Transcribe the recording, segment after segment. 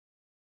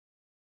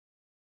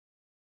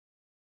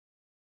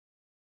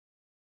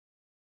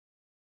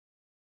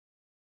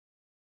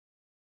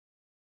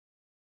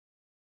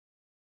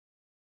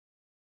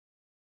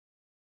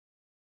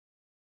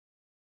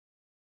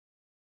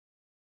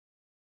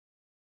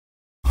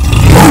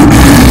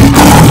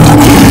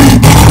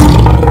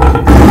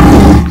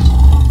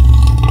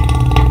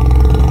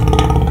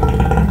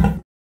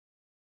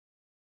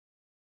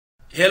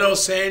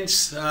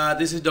Saints.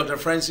 This is Dr.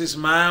 Francis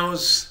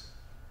Myles.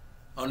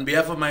 On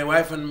behalf of my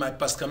wife and my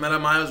Pastor Camilla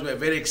Myles, we are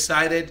very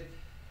excited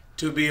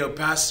to be your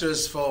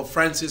pastors for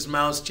Francis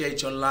Myles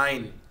Church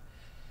Online.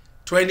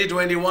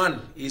 2021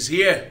 is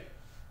here.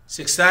 It's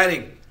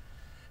exciting.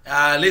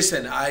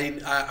 Listen,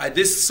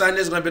 this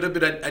Sunday is going to be a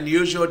little bit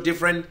unusual,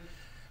 different,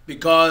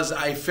 because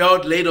I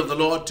felt led of the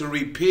Lord to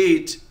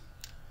repeat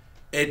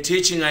a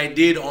teaching I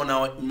did on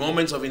our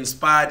Moments of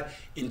Inspired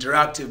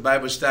Interactive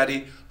Bible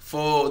Study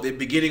for the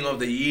beginning of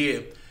the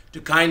year, to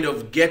kind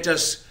of get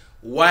us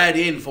wired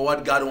in for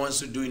what God wants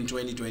to do in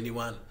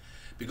 2021.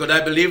 Because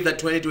I believe that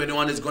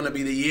 2021 is going to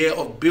be the year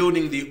of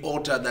building the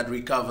altar that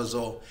recovers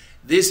all.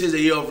 This is a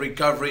year of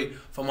recovery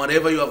from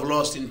whatever you have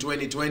lost in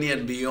 2020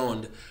 and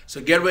beyond. So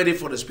get ready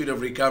for the spirit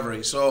of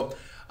recovery. So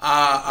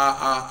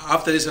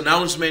after this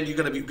announcement, you're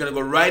going to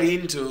go right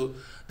into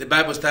the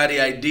Bible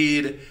study I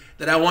did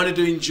that I wanted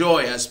to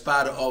enjoy as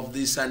part of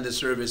this Sunday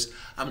service.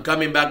 I'm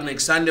coming back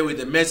next Sunday with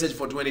a message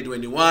for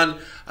 2021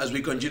 as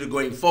we continue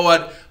going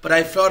forward. But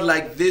I felt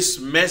like this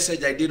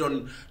message I did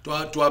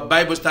to our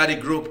Bible study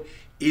group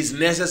is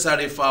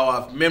necessary for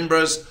our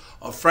members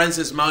of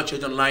Francis Myles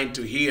Church Online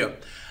to hear.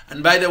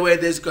 And by the way,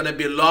 there's going to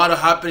be a lot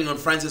happening on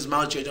Francis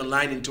Myles Church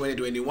Online in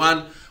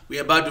 2021.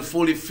 We're about to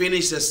fully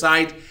finish the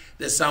site.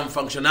 There's some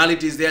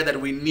functionalities there that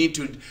we need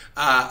to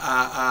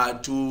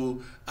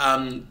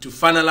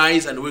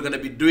finalize, and we're going to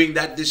be doing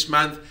that this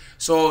month.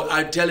 So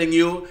I'm telling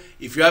you,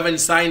 if you haven't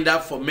signed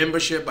up for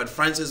membership at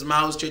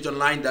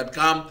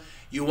francismyleschurchonline.com,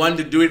 you want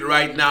to do it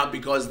right now,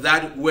 because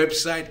that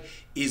website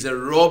is a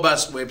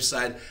robust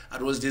website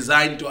that was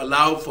designed to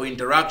allow for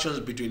interactions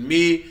between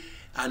me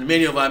and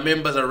many of our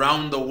members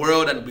around the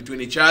world and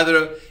between each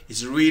other.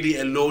 It's really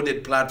a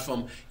loaded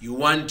platform. You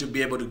want to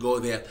be able to go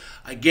there.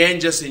 Again,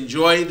 just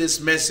enjoy this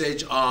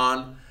message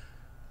on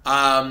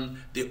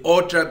the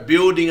altar,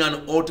 building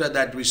an altar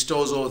that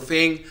restores all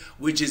things,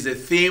 which is the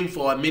theme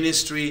for our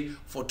ministry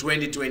for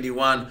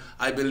 2021.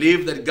 I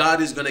believe that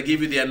God is going to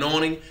give you the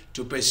anointing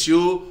to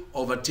pursue,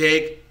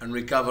 overtake, and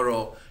recover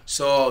all.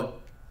 So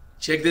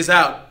check this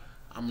out.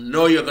 I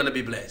know you're going to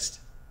be blessed.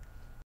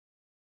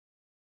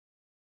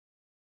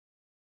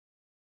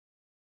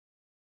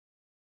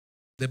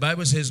 The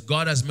Bible says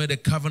God has made a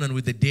covenant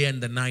with the day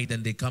and the night,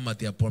 and they come at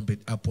the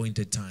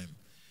appointed time.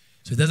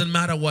 So it doesn't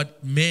matter what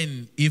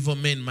evil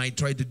men might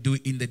try to do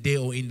in the day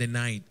or in the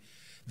night.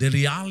 The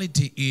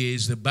reality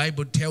is the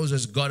Bible tells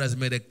us God has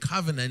made a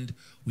covenant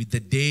with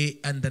the day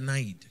and the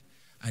night,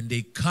 and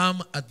they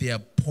come at the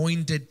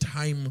appointed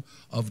time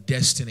of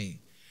destiny.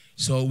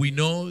 So we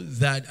know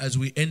that as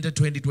we enter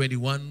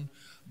 2021,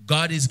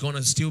 God is going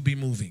to still be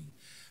moving.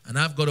 And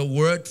I've got a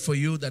word for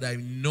you that I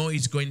know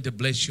is going to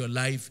bless your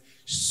life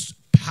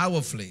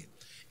powerfully.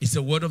 It's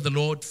the word of the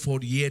Lord for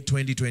the year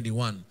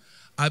 2021.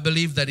 I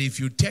believe that if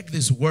you take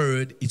this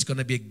word, it's going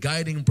to be a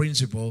guiding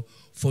principle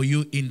for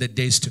you in the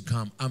days to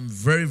come. I'm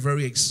very,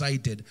 very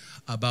excited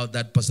about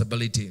that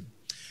possibility.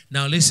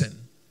 Now listen,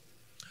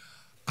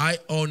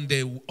 on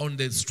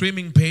the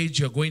streaming page,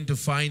 you're going to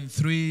find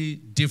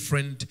three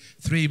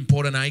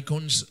important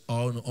icons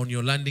on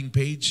your landing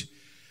page.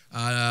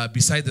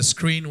 Beside the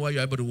screen where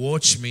you're able to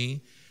watch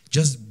me,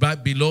 just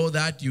below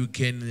that you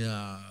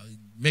can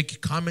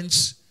make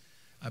comments.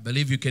 I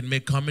believe you can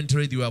make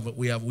commentary.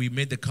 We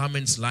made the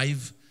comments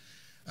live.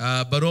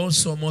 But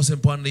also, most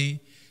importantly,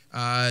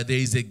 there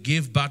is a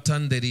give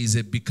button. There is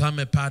a become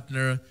a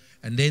partner.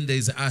 And then there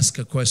is ask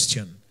a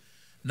question.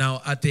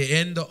 Now, at the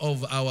end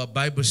of our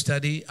Bible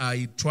study,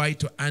 I try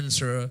to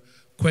answer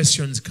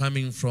questions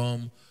coming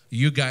from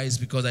you guys,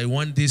 because I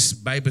want this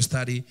Bible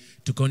study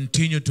to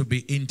continue to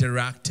be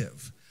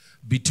interactive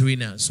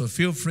between us. So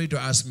feel free to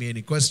ask me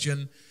any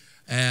question.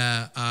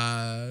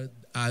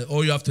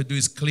 All you have to do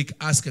is click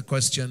ask a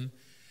question,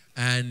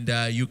 and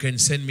you can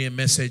send me a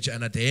message.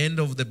 And at the end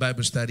of the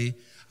Bible study,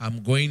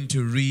 I'm going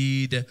to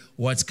read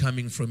what's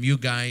coming from you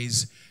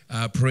guys.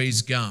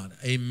 Praise God.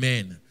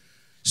 Amen.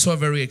 So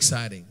very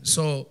exciting.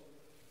 So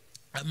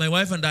my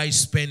wife and I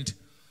spent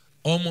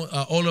almost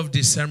all of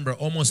December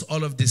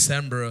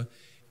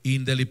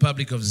in the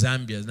Republic of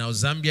Zambia. Now,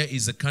 Zambia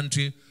is a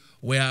country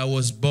where I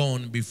was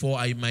born before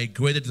I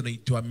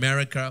migrated to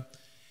America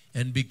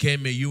and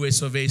became a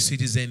US of A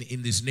citizen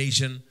in this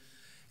nation,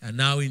 and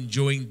now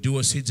enjoying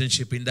dual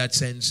citizenship in that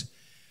sense.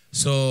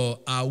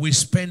 So we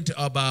spent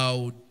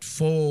about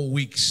 4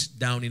 weeks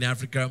down in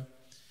Africa.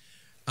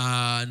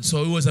 And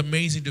so it was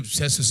amazing to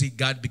see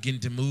God begin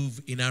to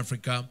move in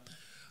Africa.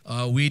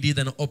 We did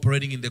an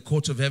Operating in the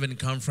Courts of Heaven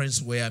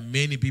conference where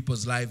many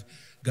people's lives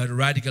got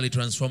radically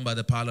transformed by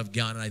the power of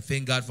God. And I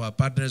thank God for our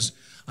partners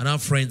and our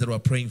friends that were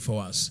praying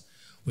for us.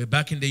 We're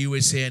back in the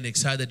USA and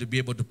excited to be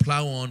able to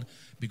plow on,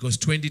 because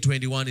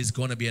 2021 is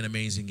going to be an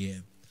amazing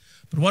year.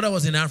 But what I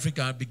was in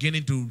Africa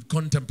beginning to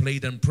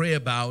contemplate and pray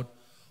about,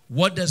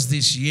 what does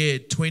this year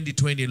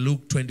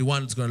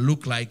 2021 is going to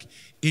look like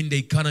in the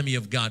economy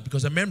of God?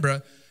 Because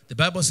remember, the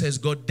Bible says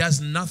God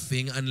does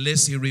nothing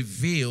unless he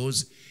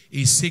reveals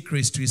his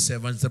secrets to his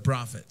servants, the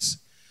prophets.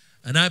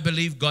 And I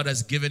believe God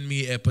has given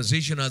me a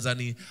position as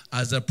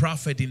a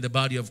prophet in the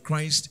body of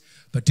Christ,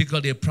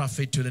 particularly a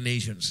prophet to the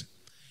nations.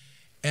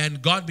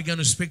 And God began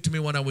to speak to me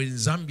when I was in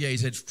Zambia. He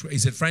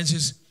said,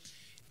 Francis,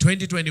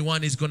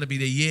 2021 is going to be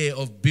the year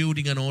of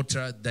building an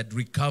altar that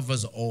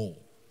recovers all.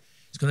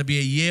 It's going to be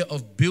a year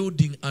of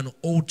building an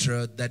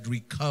altar that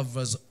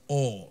recovers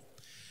all.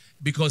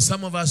 Because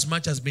some of us,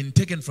 much has been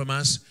taken from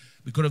us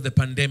because of the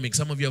pandemic.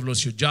 Some of you have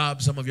lost your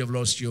jobs. Some of you have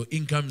lost your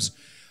incomes.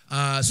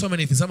 So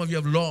many things. Some of you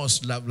have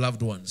lost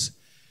loved ones.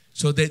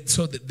 So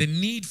the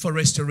need for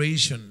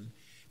restoration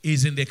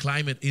is in the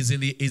climate, is in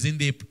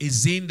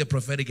the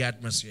prophetic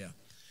atmosphere.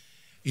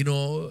 You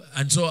know,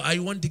 and so I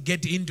want to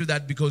get into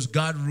that because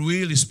God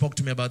really spoke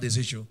to me about this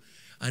issue.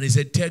 And he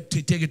said,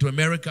 take it to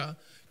America,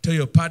 tell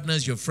your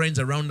partners, your friends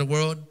around the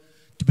world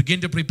to begin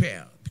to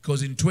prepare.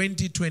 Because in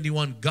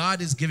 2021,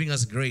 God is giving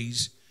us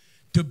grace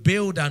to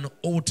build an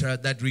altar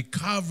that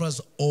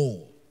recovers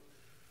all.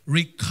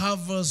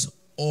 Recovers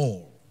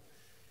all.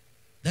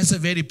 That's a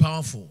very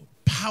powerful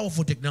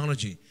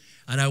technology.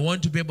 And I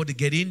want to be able to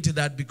get into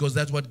that because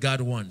that's what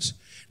God wants.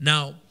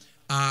 Now,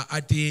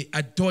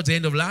 towards the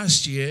end of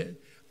last year,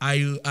 I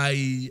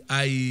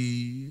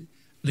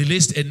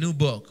released a new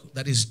book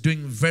that is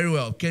doing very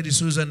well. Katie,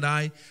 Susan, and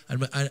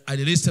I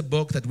released a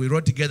book that we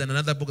wrote together and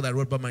another book that I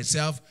wrote by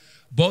myself.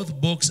 Both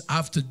books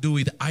have to do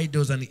with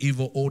idols and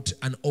evil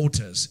and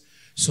altars.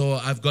 So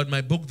I've got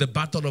my book, The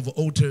Battle of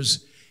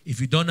Altars.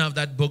 If you don't have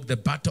that book, The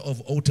Battle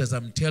of Altars,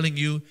 I'm telling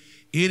you,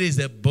 it is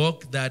a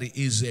book that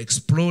is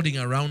exploding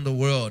around the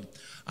world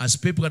as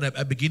people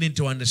are beginning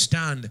to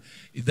understand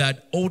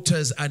that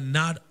altars are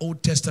not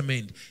Old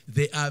Testament.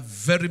 They are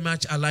very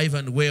much alive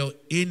and well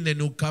in the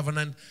New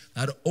Covenant.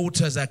 That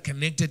altars are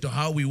connected to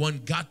how we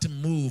want God to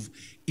move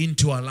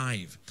into our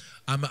life.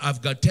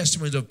 I've got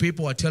testimonies of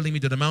people who are telling me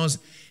to the Myles,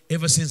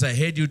 ever since I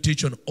heard you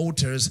teach on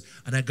altars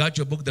and I got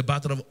your book, The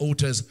Battle of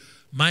Altars,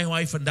 my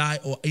wife and I,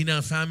 or in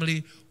our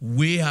family,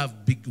 we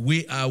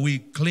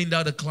cleaned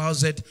out the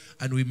closet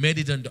and we made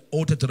it an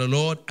altar to the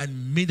Lord, and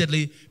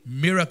immediately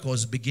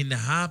miracles begin to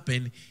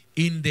happen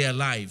in their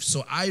lives.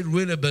 So I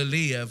really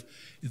believe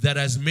that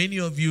as many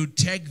of you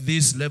take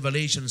this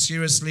revelation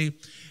seriously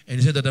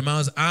and say to the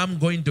Myles, I'm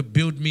going to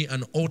build me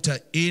an altar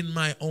in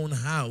my own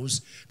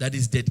house that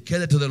is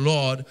dedicated to the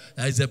Lord,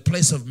 that is a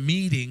place of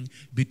meeting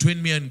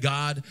between me and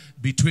God,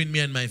 between me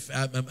and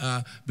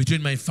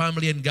between my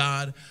family and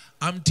God.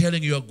 I'm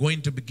telling you, you're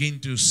going to begin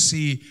to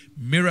see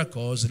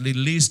miracles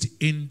released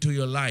into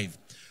your life.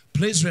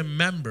 Please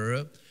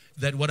remember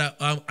that what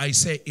I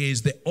say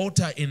is the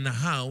altar in the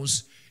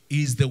house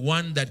is the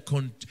one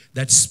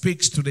that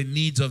speaks to the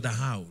needs of the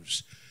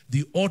house.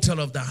 The altar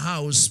of the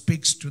house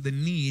speaks to the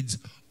needs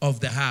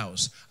of the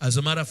house. As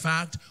a matter of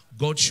fact,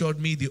 God showed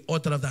me the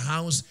altar of the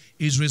house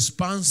is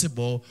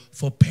responsible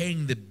for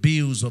paying the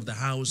bills of the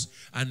house.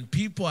 And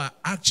people are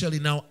actually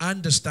now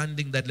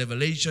understanding that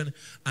revelation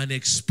and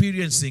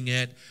experiencing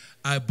it.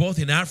 Both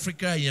in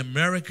Africa, in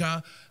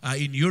America,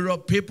 in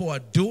Europe, people are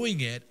doing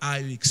it, are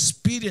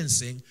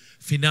experiencing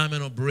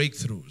phenomenal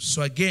breakthroughs.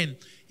 So again,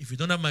 if you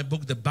don't have my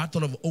book, The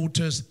Battle of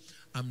Altars,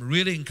 I'm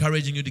really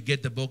encouraging you to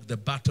get the book, The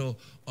Battle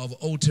of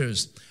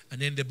Altars.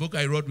 And then the book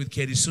I wrote with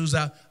Katie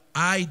Souza,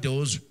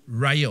 Idols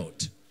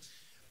Riot.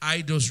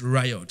 Idols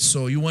Riot.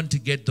 So you want to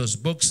get those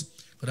books,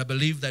 but I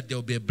believe that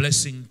they'll be a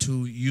blessing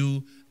to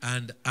you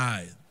and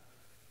I.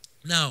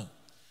 Now,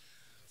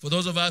 for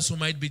those of us who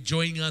might be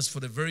joining us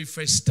for the very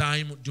first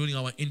time during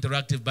our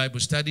interactive Bible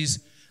studies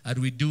that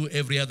we do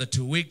every other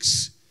 2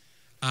 weeks,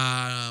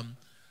 I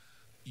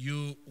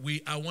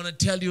want to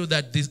tell you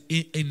that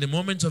in the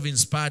moments of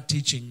inspired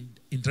teaching,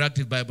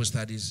 interactive Bible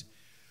studies,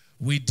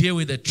 we deal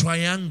with a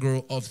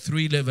triangle of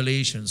 3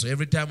 revelations. So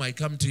every time I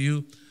come to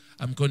you,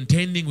 I'm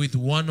contending with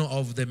one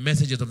of the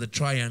messages of the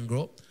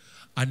triangle.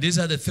 And these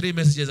are the 3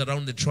 messages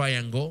around the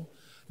triangle.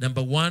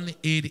 Number 1,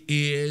 it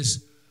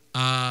is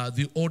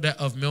the Order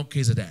of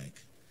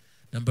Melchizedek.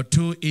 Number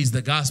 2 is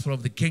the Gospel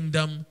of the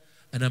Kingdom.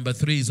 And number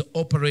 3 is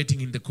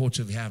operating in the courts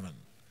of heaven.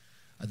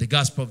 The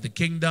Gospel of the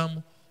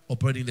Kingdom,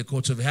 operating in the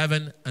courts of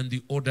heaven, and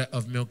the Order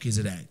of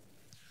Melchizedek.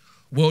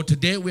 Well,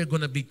 today we're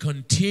going to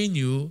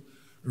continue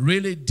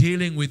really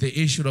dealing with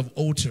the issue of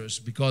altars,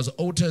 because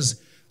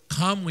altars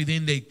come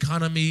within the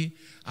economy.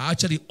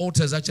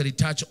 Altars actually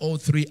touch all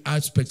 3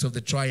 aspects of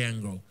the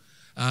triangle.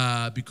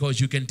 Because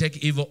you can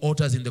take evil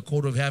altars in the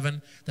court of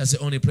heaven. That's the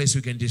only place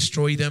you can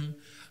destroy them.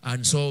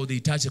 And so they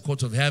touch the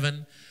court of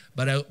heaven.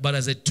 But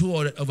as a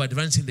tool of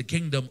advancing the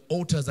kingdom,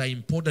 altars are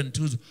important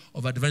tools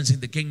of advancing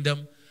the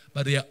kingdom.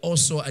 But they are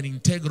also an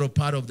integral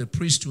part of the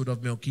priesthood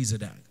of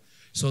Melchizedek.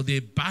 So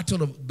the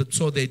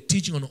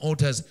teaching on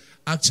altars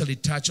actually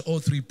touch all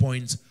 3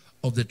 points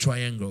of the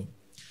triangle.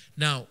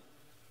 Now,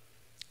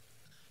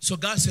 so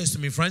God says to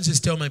me, Francis,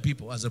 tell my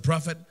people, as a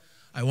prophet,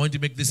 I want to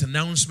make this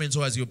announcement,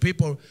 so as your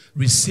people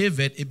receive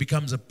it, it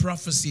becomes a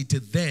prophecy to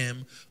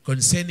them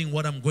concerning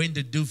what I'm going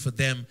to do for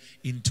them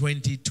in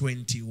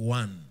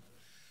 2021.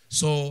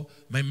 So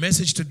my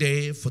message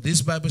today for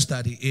this Bible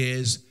study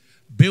is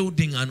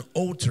building an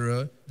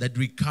altar that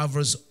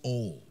recovers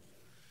all.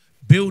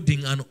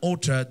 building an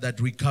altar that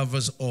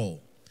recovers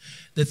all.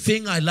 The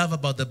thing I love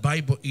about the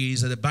Bible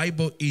is that the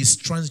Bible is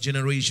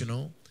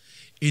transgenerational.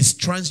 It's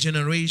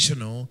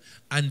transgenerational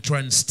and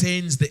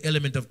transcends the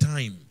element of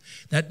time.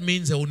 That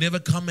means there will never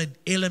come an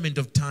element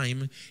of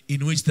time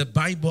in which the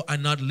Bible are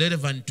not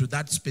relevant to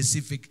that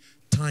specific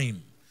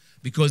time.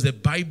 Because the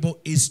Bible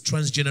is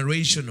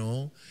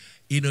transgenerational,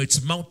 it's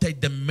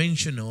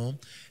multidimensional.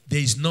 There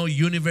is no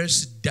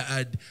universe,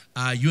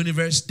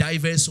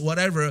 diverse,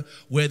 whatever,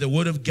 where the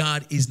Word of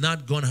God is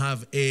not going to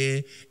have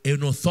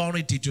an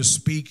authority to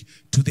speak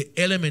to the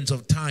elements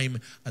of time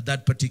at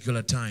that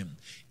particular time.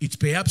 It's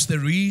perhaps the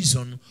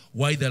reason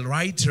why the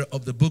writer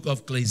of the book of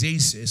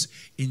Ecclesiastes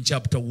in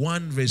chapter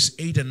 1 verse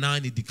 8 and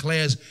 9, it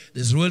declares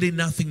there's really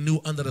nothing new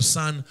under the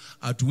sun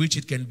at which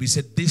it can be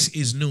said this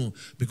is new,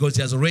 because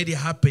it has already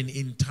happened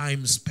in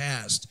times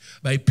past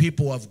by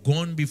people who have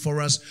gone before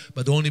us.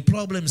 But the only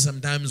problem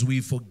sometimes we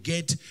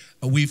forget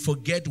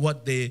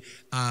what the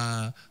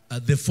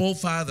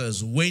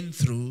forefathers went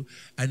through,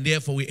 and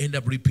therefore we end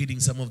up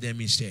repeating some of their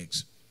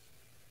mistakes.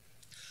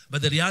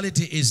 But the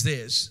reality is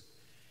this,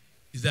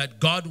 is that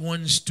God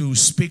wants to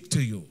speak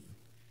to you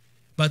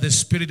by the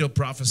spirit of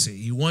prophecy.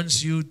 He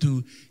wants you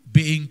to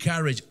be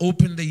encouraged.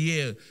 Open the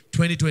year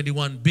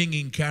 2021 being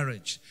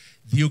encouraged.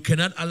 You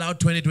cannot allow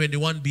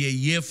 2021 be a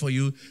year for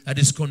you that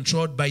is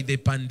controlled by the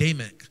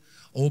pandemic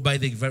or by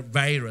the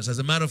virus. As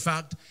a matter of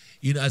fact,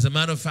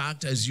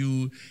 if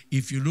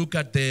you look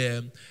at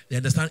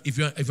if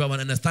you have an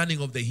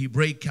understanding of the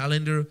Hebraic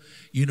calendar,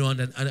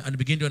 and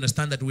begin to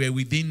understand that we are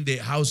within the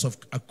house of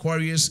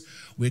Aquarius,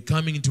 we're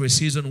coming into a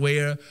season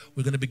where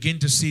we're going to begin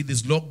to see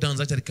these lockdowns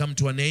actually come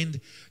to an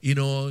end.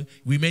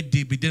 We may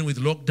be dealing with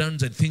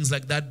lockdowns and things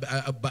like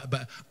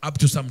that up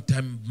to some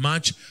time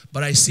March,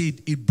 but I see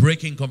it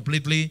breaking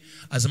completely.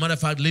 As a matter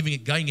of fact,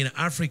 going in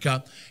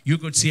Africa, you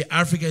could see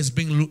Africa is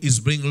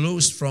being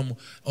loosed from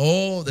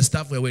all the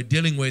stuff where we're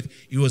dealing with.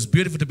 It was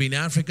beautiful to be in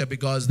Africa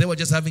because they were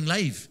just having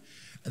life.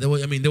 There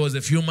was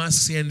a few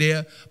masks here and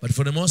there, but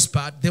for the most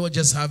part, they were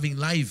just having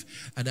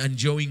life and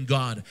enjoying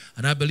God.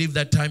 And I believe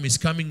that time is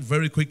coming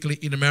very quickly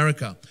in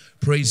America.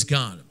 Praise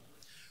God.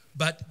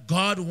 But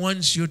God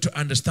wants you to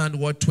understand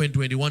what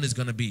 2021 is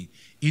going to be.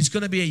 It's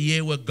going to be a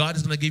year where God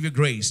is going to give you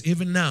grace,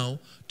 even now,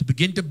 to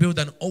begin to build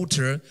an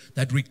altar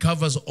that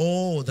recovers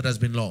all that has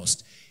been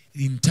lost.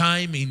 In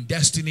time, in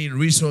destiny, in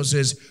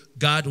resources,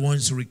 God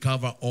wants to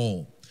recover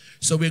all.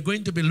 So we're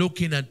going to be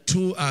looking at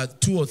two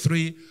or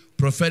three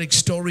prophetic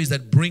stories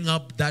that bring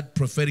up that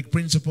prophetic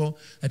principle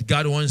that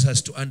God wants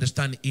us to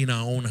understand in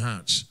our own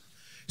hearts.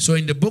 So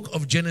in the book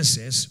of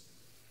Genesis,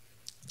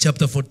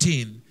 chapter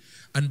 14,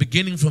 and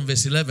beginning from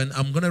verse 11,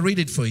 I'm going to read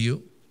it for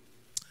you.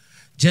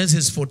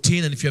 Genesis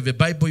 14, and if you have a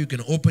Bible, you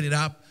can open it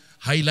up,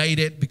 highlight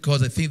it,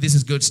 because I think this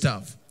is good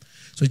stuff.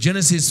 So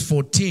Genesis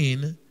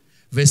 14,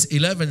 verse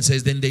 11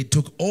 says, then they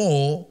took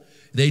all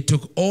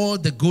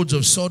the goods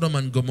of Sodom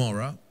and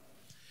Gomorrah,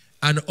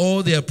 and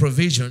all their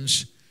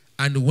provisions,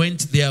 and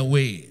went their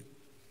way.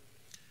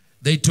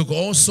 They took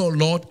also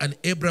Lot and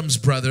Abram's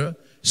brother,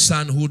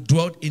 son, who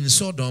dwelt in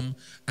Sodom,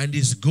 and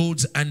his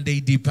goods, and they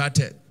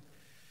departed.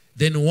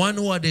 Then one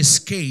who had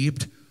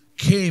escaped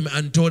came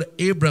and told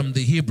Abram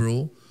the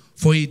Hebrew,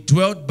 for he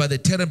dwelt by the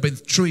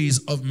terebinth trees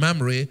of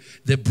Mamre,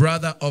 the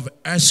brother of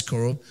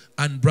Eshcol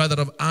and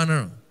brother of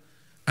Aner.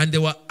 And they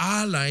were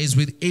allies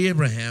with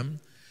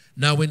Abraham.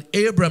 Now when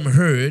Abram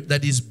heard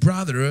that his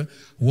brother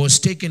was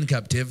taken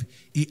captive,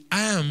 he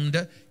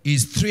armed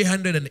his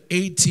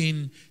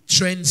 318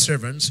 trained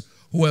servants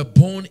who were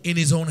born in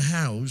his own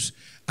house,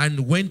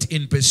 and went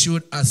in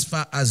pursuit as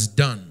far as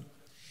Dan.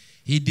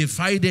 He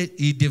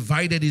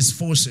divided his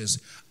forces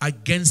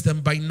against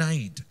them by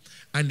night,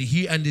 and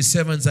he and his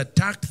servants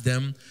attacked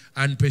them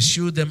and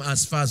pursued them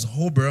as far as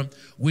Hobah,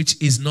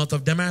 which is north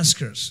of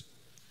Damascus.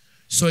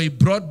 So he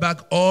brought back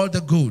all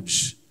the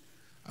goods.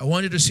 I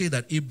want you to see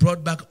that. He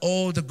brought back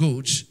all the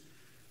goods.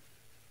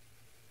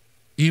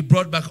 He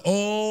brought back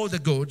all the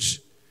goods,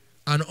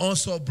 and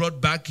also brought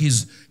back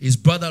his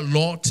brother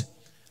Lot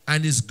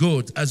and his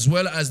goods, as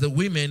well as the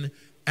women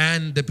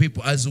and the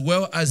people,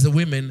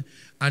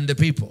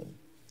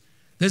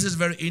 This is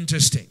very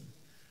interesting.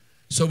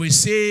 So we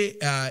see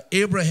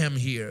Abraham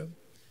here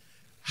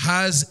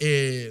has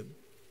a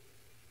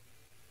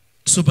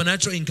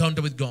supernatural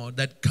encounter with God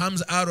that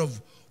comes out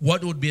of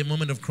what would be a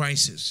moment of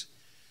crisis.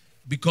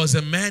 Because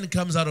a man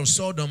comes out of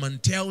Sodom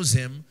and tells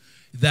him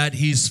that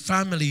his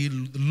family,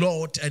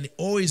 Lot, and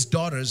all his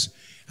daughters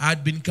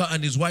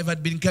and his wife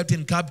had been kept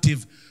in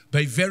captive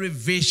by very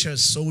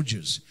vicious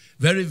soldiers,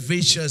 very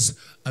vicious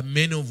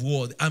men of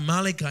war. The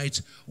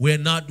Amalekites were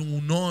not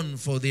known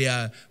for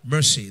their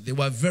mercy. They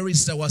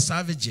were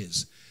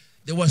savages.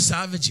 They were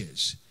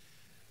savages.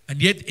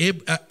 And yet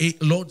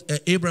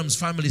Abraham's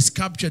family is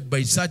captured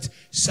by such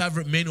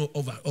men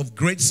of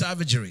great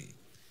savagery.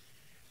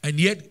 And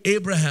yet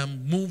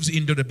Abraham moves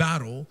into the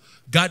battle.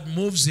 God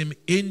moves him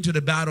into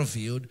the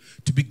battlefield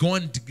to be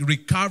going to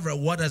recover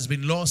what has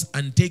been lost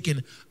and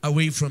taken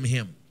away from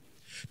him.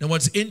 Now,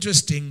 what's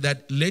interesting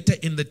that later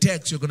in the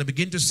text, you're going to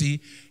begin to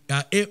see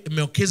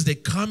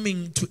Melchizedek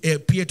coming to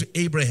appear to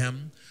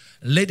Abraham,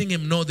 letting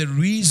him know the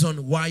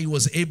reason why he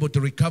was able to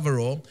recover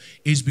all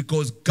is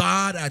because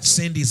God had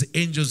sent his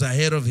angels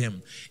ahead of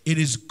him. It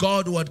is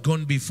God who had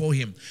gone before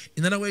him.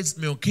 In other words,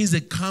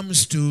 Melchizedek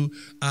comes to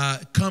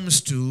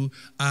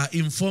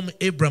inform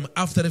Abram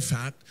after the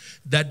fact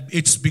that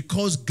it's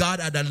because God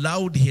had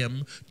allowed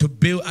him to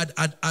build,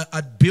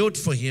 had built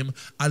for him,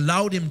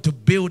 allowed him to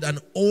build an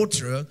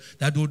altar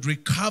that would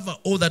recover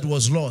all that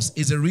was lost.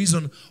 Is the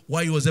reason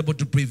why he was able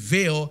to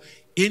prevail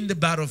in the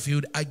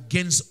battlefield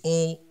against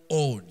all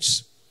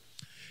odds.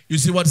 You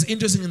see, what's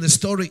interesting in the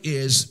story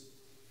is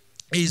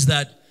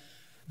that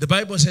the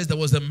Bible says there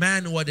was a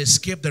man who had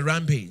escaped the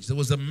rampage. There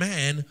was a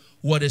man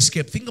who had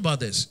escaped. Think about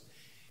this.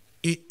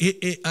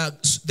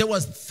 There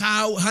was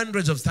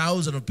hundreds of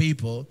thousands of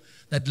people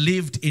that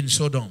lived in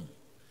Sodom.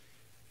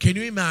 Can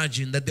you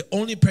imagine that the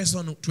only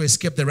person to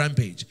escape the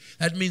rampage?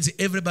 That means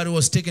everybody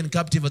was taken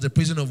captive as a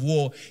prisoner of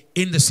war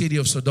in the city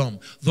of Sodom.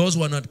 Those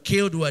who were not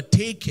killed were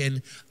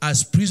taken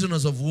as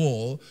prisoners of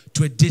war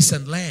to a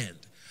distant land.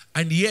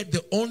 And yet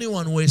the only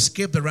one who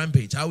escaped the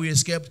rampage, how he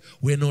escaped,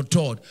 we're not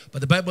told. But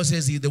the Bible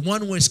says the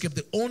one who escaped,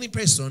 the only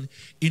person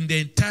in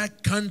the entire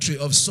country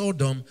of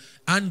Sodom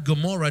and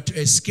Gomorrah to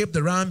escape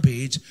the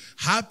rampage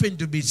happened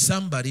to be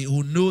somebody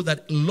who knew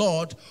that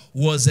Lot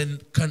was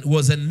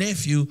a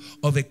nephew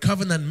of a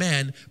covenant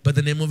man by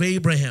the name of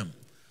Abraham.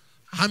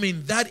 I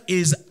mean, that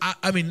is,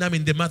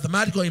 the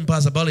mathematical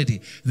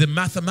impossibility, the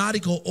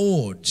mathematical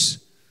odds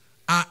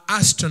are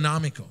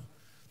astronomical.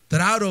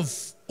 That out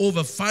of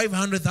over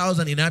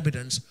 500,000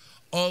 inhabitants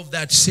of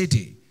that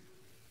city,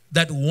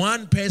 that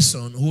one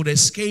person who would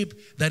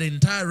escape that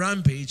entire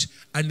rampage,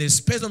 and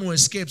this person who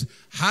escapes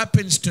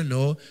happens to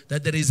know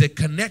that there is a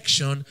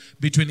connection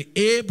between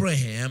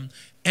Abraham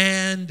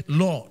and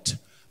Lot.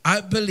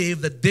 I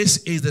believe that this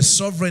is the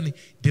sovereign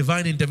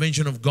divine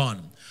intervention of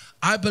God.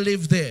 I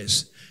believe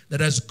this,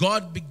 that as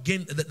God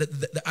begins,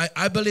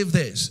 I believe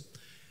this,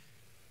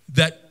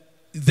 that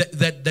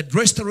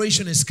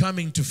restoration is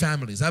coming to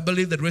families. I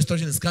believe that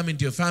restoration is coming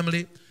to your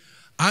family.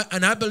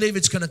 And I believe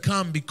it's going to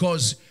come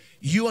because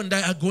you and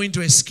I are going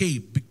to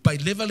escape by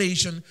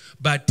revelation,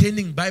 by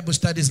attending Bible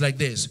studies like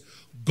this.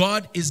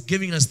 God is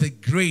giving us the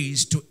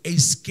grace to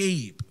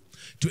escape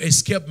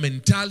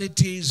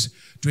mentalities,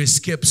 to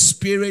escape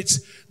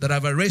spirits that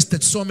have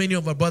arrested so many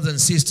of our brothers and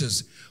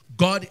sisters.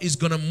 God is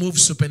going to move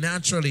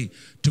supernaturally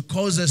to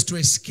cause us to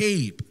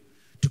escape,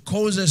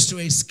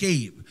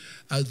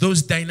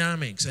 those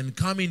dynamics and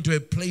come into a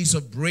place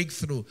of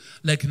breakthrough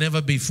like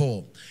never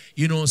before.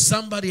 You know,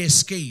 somebody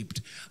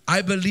escaped.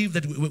 I believe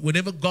that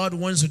whenever God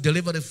wants to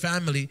deliver the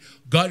family,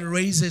 God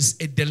raises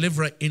a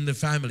deliverer in the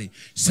family.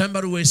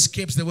 Somebody who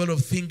escapes the way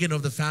of thinking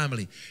of the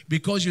family.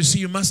 Because you see,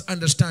 you must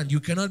understand, you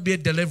cannot be a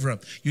deliverer.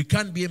 You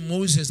can't be a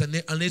Moses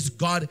unless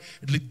God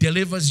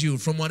delivers you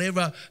from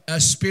whatever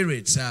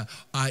spirits,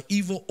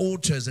 evil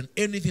altars, and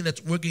anything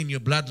that's working in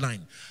your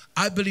bloodline.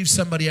 I believe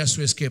somebody has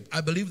to escape.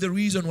 I believe the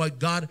reason why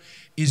God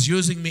is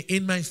using me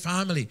in my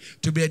family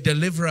to be a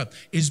deliverer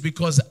is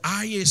because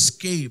I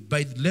escaped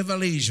by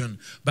revelation,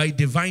 by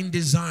divine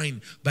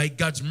design, by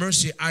God's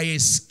mercy. I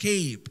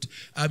escaped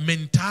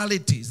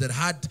mentalities that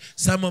had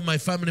some of my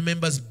family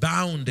members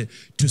bound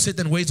to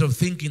certain ways of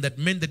thinking that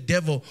meant the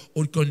devil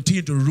would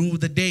continue to rule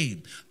the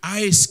day.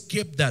 I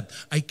escaped that.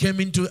 I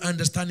came into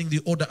understanding the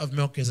order of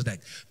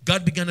Melchizedek.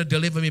 God began to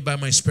deliver me by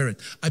my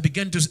spirit. I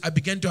began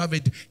to have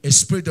a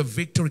spirit of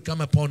victory come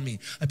upon me.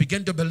 I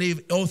began to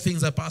believe all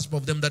things are possible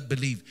of them that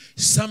believe.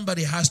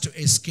 Somebody has to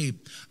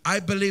escape. I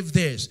believe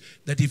this,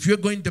 that if you're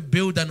going to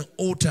build an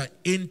altar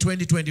in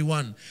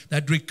 2021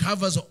 that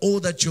recovers all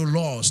that you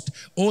lost,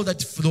 all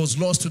that was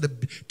lost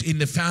in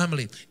the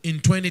family in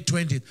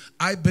 2020,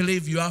 I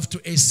believe you have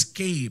to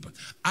escape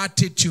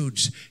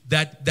attitudes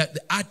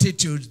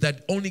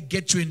that only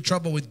get you in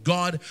trouble with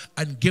God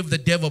and give the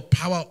devil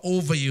power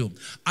over you.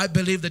 I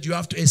believe that you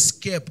have to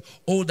escape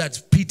all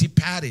that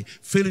pity-patty,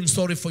 feeling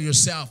sorry for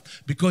yourself,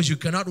 because you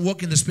cannot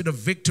walk in the spirit of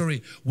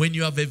victory when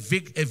you have a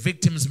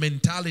victim's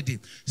mentality.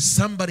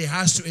 Somebody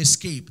has to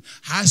escape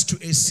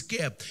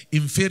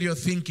inferior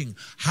thinking,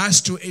 has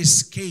to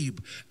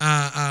escape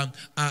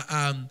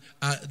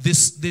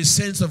this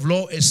sense of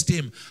low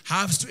esteem,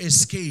 has to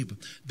escape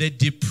the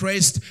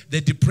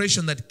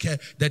depression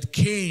that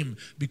came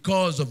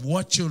because of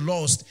what you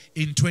lost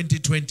in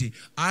 2020.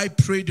 I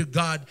pray to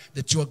God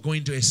that you are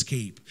going to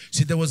escape.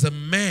 See, there was a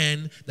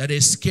man that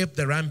escaped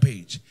the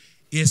rampage.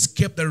 He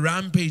escaped the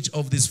rampage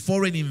of these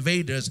foreign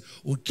invaders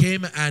who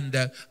came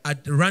and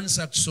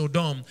ransacked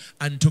Sodom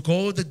and took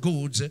all the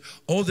goods,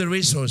 all the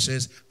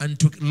resources, and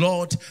took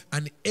Lot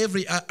and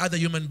every other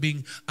human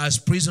being as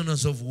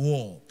prisoners of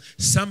war.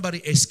 Somebody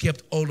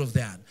escaped all of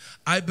that.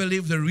 I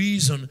believe the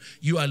reason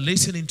you are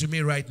listening to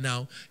me right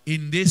now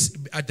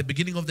at the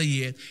beginning of the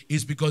year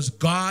is because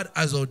God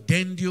has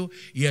ordained you.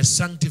 He has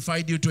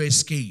sanctified you to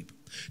escape.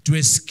 to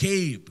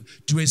escape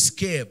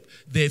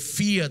the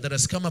fear that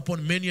has come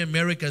upon many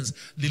Americans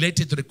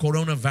related to the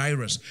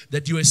coronavirus,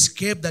 that you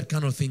escape that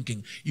kind of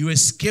thinking, you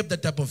escape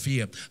that type of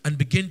fear, and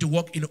begin to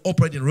walk in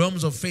operate in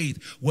realms of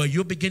faith where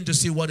you begin to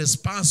see what is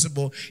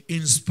possible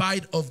in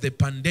spite of the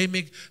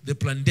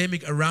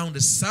pandemic around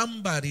us.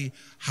 Somebody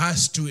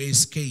has to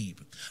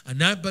escape.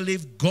 And I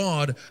believe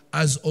God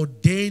has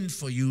ordained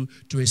for you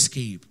to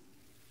escape.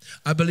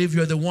 I believe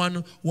you are the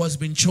one who has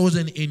been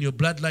chosen in your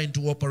bloodline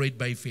to operate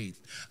by faith.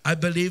 I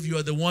believe you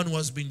are the one who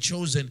has been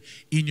chosen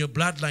in your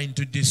bloodline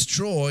to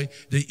destroy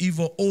the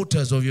evil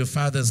altars of your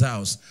father's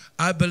house.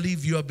 I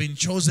believe you have been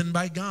chosen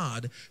by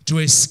God to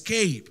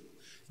escape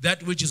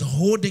that which is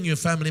holding your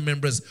family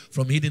members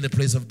from hitting the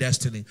place of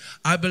destiny.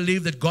 I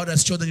believe that God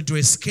has chosen you to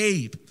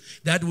escape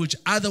that which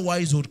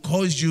otherwise would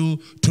cause you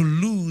to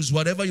lose.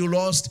 Whatever you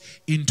lost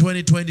in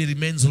 2020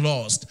 remains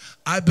lost.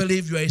 I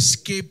believe you are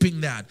escaping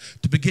that,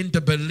 to begin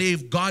to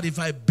believe, God, if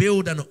I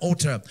build an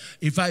altar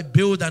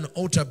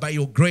by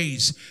your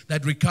grace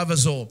that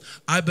recovers all,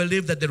 I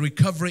believe that the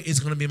recovery is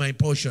going to be my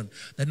portion.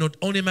 That not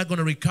only am I going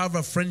to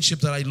recover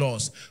friendships that I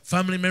lost,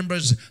 family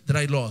members that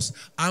I lost,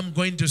 I'm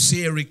going to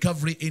see a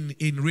recovery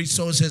in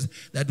resources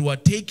that were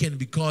taken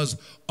because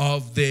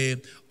of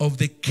the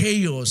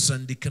chaos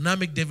and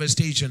economic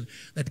devastation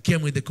that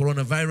came with the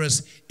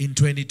coronavirus in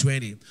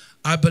 2020.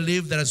 I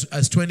believe that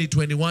as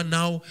 2021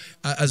 now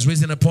has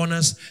risen upon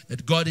us,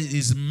 that God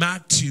is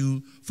marked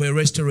you for a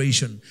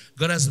restoration.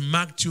 God has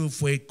marked you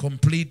for a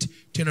complete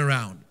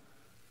turnaround.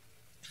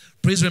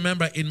 Please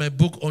remember, in my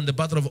book on the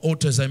Battle of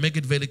Altars, I make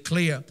it very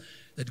clear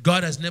that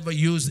God has never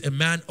used a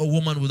man or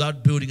woman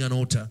without building an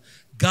altar.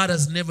 God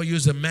has never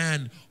used a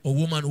man or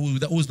woman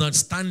who's not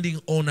standing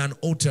on an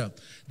altar.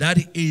 That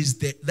is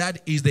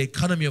the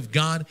economy of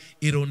God.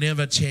 It will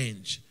never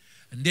change.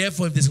 And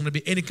therefore, if there's going to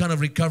be any kind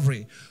of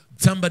recovery,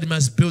 somebody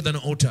must build an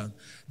altar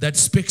that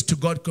speaks to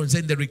God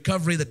concerning the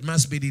recovery that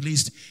must be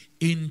released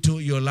into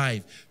your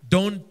life.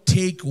 Don't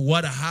take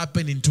what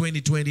happened in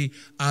 2020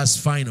 as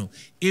final.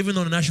 Even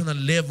on a national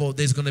level,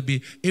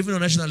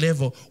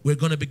 we're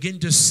going to begin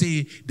to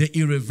see the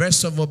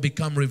irreversible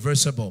become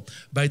reversible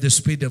by the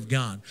Spirit of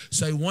God.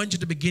 So I want you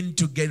to begin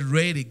to get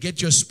ready,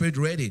 get your spirit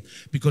ready,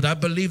 because I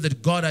believe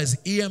that God has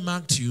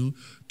earmarked you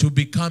to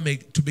become a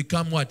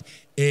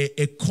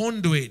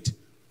conduit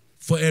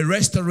for a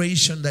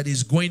restoration that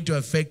is going to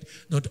affect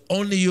not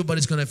only you, but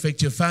it's going to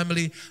affect your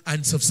family.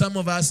 And so some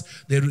of us,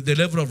 the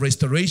level of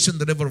restoration,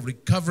 the level of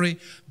recovery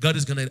God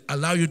is going to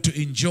allow you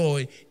to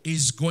enjoy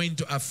is going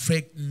to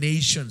affect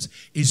nations.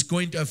 It's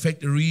going to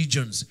affect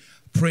regions.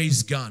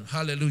 Praise God.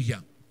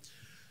 Hallelujah.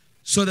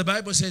 So the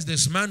Bible says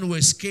this man who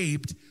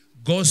escaped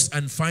goes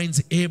and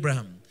finds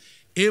Abraham.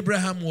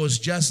 Abraham was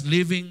just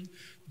living,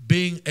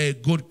 being a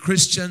good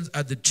Christian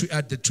at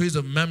the trees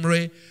of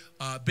Mamre,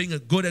 being a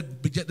good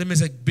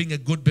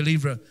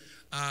believer,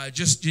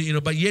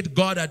 but yet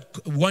God had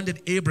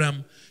wanted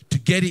Abraham to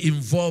get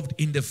involved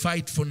in the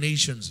fight for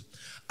nations.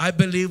 I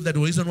believe that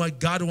the reason why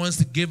God wants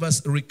to give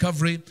us a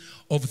recovery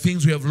of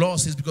things we have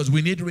lost is because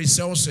we need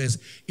resources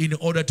in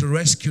order to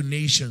rescue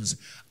nations.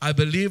 I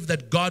believe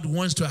that God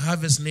wants to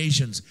harvest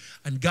nations,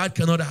 and God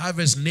cannot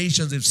harvest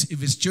nations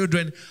if his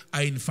children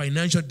are in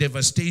financial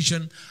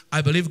devastation.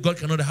 I believe God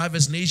cannot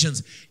harvest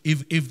nations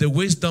if the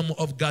wisdom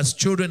of God's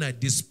children are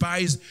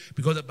despised,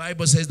 because the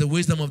Bible says the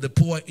wisdom of the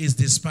poor is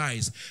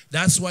despised.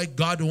 That's why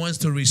God wants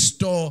to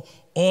restore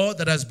all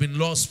that has been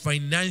lost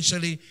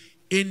financially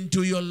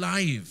into your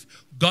life.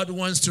 God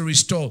wants to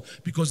restore,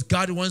 because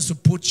God wants to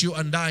put you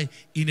and I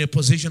in a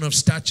position of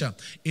stature,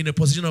 in a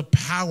position of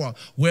power,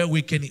 where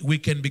we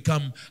can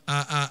become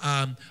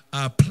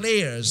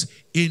players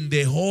in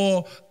the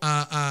whole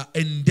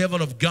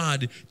endeavor of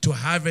God to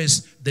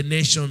harvest the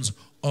nations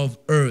of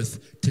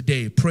earth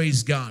today.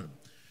 Praise God.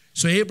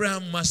 So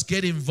Abraham must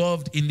get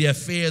involved in the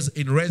affairs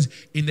in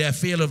the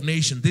affair of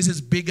nations. This is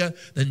bigger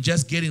than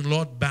just getting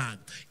Lot back.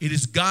 It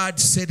is God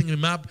setting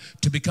him up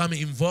to become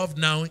involved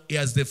now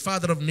as the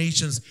father of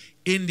nations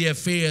in the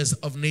affairs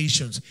of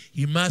nations.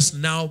 He must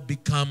now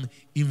become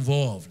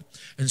involved.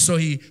 And so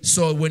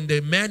when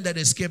the man that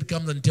escaped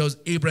comes and tells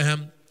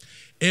Abraham,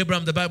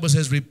 the Bible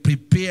says,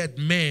 prepared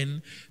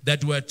men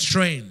that were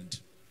trained.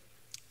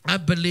 I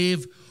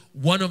believe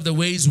one of the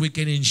ways we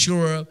can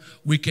ensure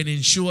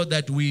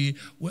that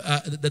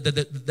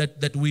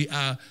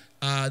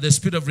the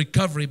spirit of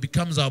recovery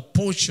becomes our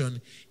portion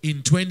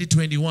in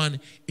 2021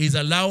 is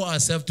allow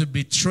ourselves to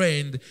be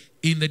trained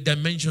in the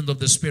dimensions of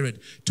the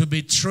Spirit, to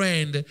be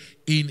trained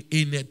in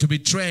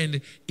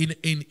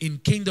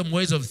kingdom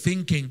ways of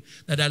thinking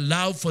that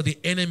allow for the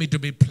enemy to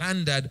be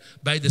plundered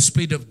by the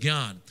Spirit of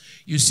God.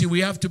 You see, we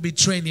have to be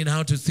trained in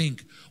how to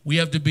think. We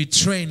have to be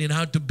trained in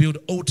how to build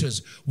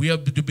altars. We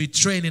have to be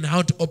trained in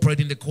how to operate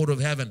in the court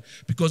of heaven,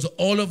 because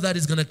all of that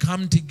is going to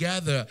come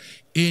together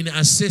in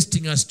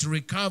assisting us to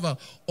recover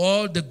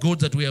all the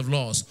goods that we have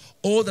lost,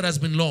 all that has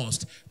been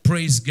lost.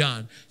 Praise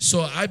God.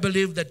 So I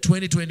believe that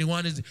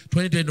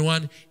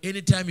 2021,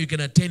 anytime you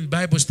can attend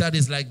Bible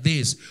studies like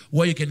this,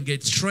 where you can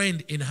get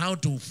trained in how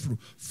to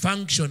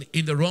function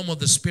in the realm of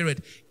the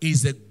Spirit,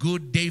 is a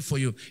good day for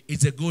you.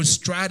 It's a good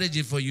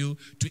strategy for you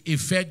to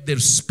effect the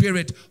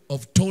spirit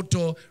of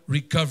total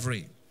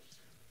recovery.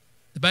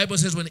 The Bible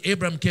says when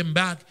Abraham came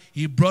back,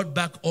 he brought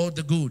back all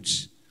the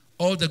goods.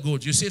 All the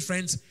goods. You see,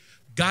 friends,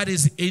 God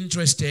is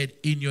interested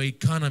in your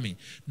economy,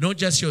 not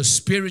just your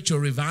spiritual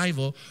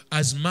revival.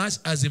 As much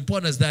as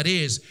important as that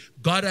is,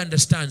 God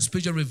understands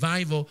spiritual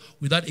revival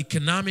without an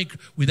economy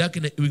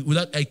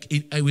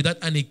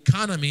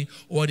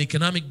or an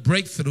economic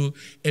breakthrough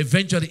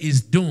eventually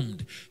is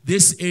doomed.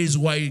 This is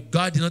why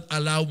God did not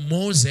allow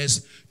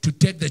Moses to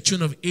take the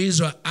children of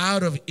Israel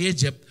out of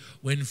Egypt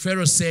when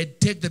Pharaoh said,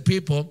 take the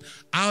people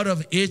out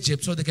of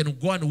Egypt so they can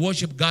go and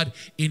worship God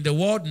in the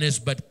wilderness,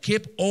 but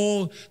keep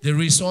all the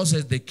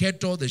resources, the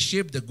cattle, the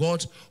sheep, the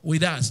goats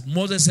with us.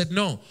 Moses said,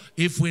 no,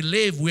 if we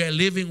live, we are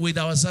living with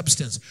our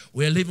substance.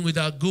 We are living with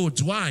our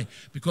goods. Why?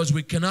 Because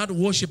we cannot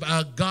worship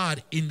our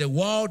God in the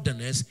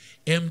wilderness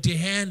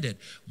empty-handed.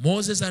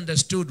 Moses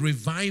understood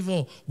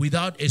revival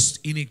without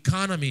an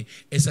economy,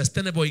 a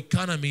sustainable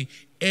economy,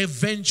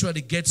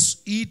 eventually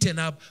gets eaten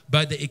up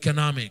by the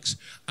economics.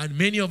 And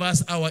many of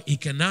us, our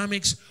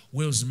economics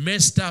was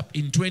messed up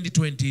in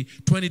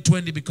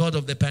 2020 because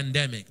of the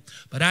pandemic.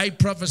 But I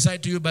prophesy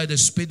to you by the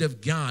Spirit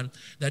of God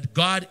that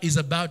God is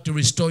about to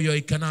restore your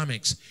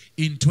economics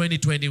in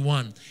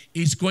 2021.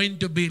 It's going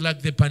to be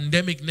like the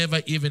pandemic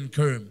never even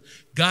came.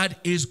 God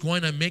is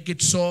going to make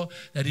it so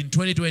that in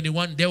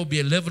 2021 there will be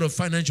a level of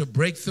financial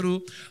breakthrough,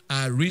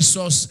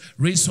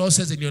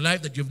 resources in your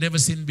life that you've never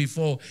seen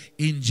before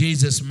in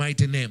Jesus'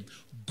 mighty name.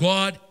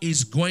 God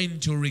is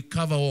going to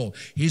recover all.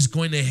 He's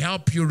going to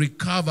help you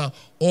recover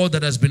all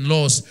that has been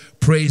lost.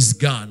 Praise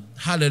God.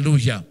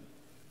 Hallelujah.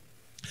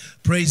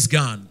 Praise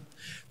God.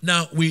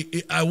 Now,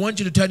 I want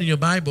you to turn in your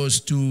Bibles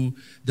to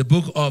the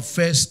book of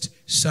 1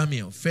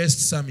 Samuel. 1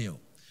 Samuel.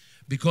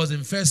 Because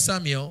in 1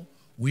 Samuel,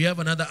 we have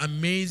another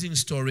amazing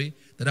story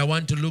that I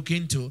want to look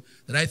into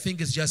that I think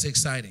is just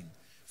exciting.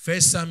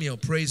 1 Samuel,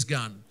 praise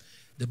God.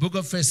 The book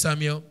of 1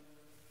 Samuel,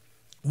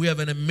 we have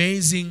an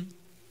amazing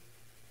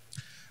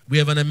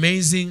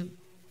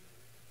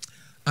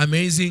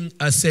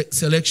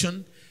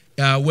selection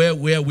where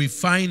we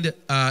find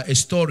a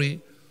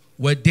story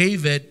where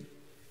David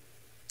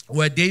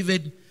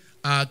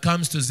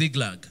comes to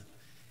Ziklag.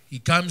 He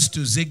comes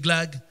to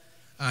Ziklag.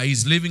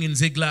 He's living in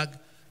Ziklag.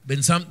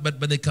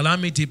 But the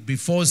calamity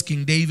befalls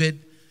King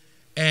David.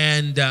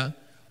 And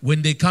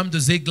when they come to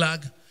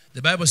Ziklag,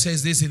 the Bible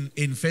says this in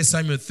 1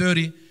 Samuel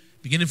 30,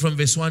 beginning from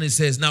verse 1, it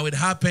says, now it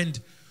happened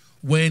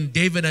when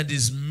David and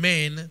his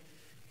men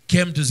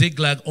came to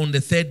Ziklag on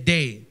the third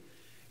day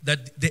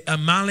that the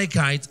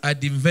Amalekites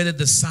had invaded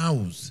the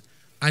south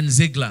and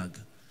Ziklag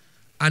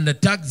and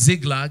attacked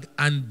Ziklag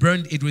and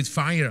burned it with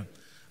fire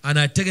and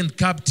had taken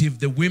captive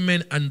the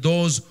women and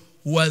those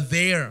who were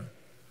there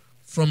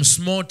from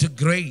small to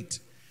great.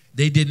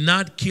 They did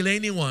not kill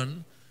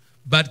anyone,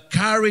 but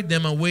carried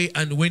them away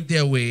and went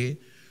their way.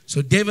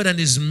 So David and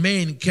his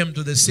men came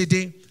to the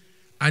city,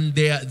 and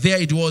there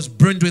it was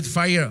burned with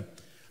fire.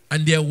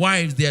 And their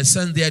wives, their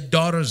sons, their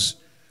daughters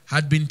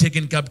had been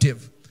taken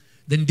captive.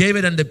 Then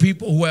David and the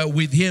people who were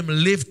with him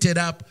lifted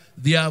up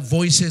their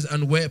voices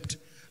and wept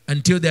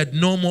until they had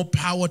no more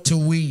power to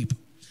weep.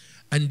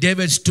 And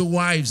David's two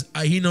wives,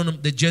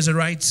 Ahinoam the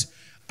Jezreelites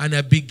and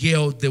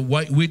Abigail, the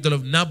widow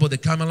of Nabal the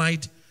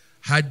Carmelite,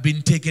 had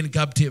been taken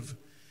captive.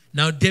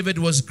 Now David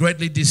was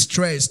greatly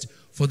distressed,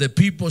 for the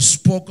people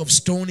spoke of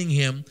stoning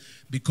him,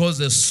 because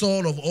the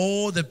soul of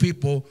all the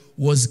people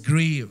was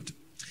grieved,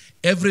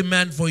 every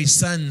man for his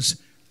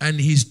sons and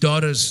his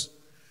daughters.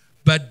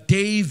 But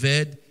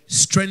David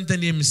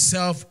strengthened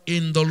himself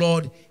in the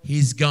Lord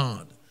his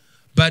God.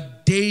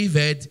 But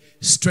David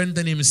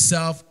strengthened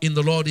himself in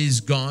the Lord his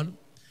God.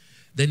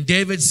 Then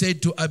David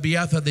said to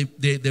Abiathar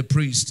the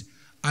priest,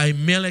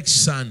 Ahimelech's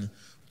son,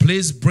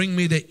 please bring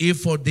me the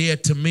ephod there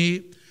to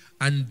me.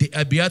 And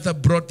Abiathar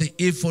brought the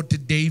ephod to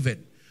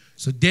David.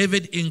 So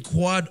David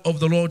inquired of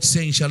the Lord,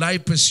 saying, shall I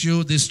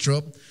pursue this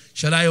troop?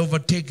 Shall I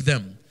overtake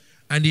them?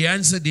 And he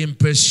answered him,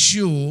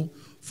 pursue,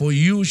 for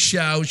you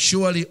shall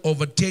surely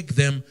overtake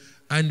them,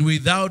 and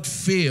without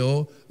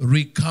fail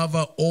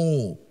recover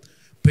all.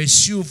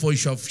 Pursue, for you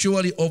shall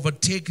surely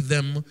overtake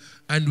them,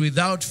 and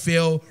without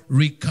fail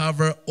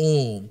recover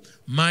all.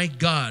 My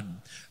God,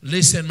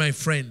 listen, my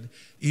friend.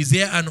 Is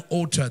there an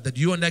altar that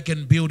you and I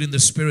can build in the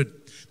Spirit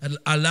that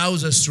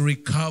allows us to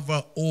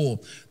recover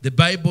all? The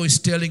Bible is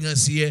telling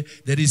us here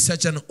there is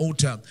such an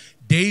altar.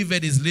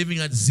 David is living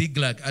at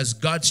Ziklag as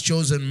God's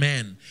chosen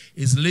man.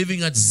 He's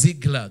living at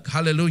Ziklag.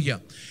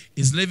 Hallelujah.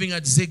 He's living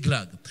at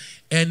Ziklag.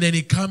 And then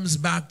he comes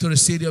back to the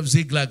city of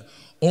Ziklag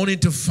only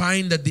to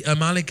find that the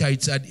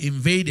Amalekites had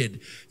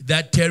invaded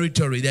that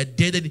territory, that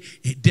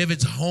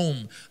David's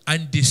home,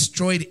 and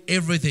destroyed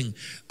everything.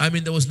 I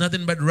mean, there was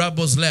nothing but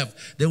rubble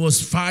left. There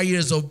was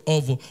fires of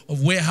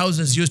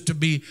warehouses used to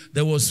be.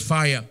 There was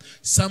fire.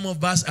 Some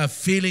of us are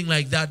feeling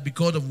like that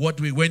because of what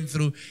we went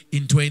through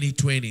in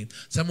 2020.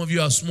 Some of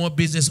you are small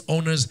business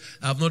owners,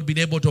 have not been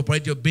able to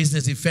operate your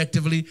business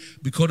effectively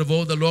because of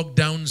all the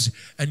lockdowns,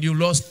 and you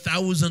lost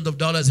thousands of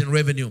dollars in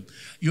revenue.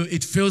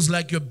 It feels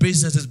like your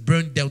business is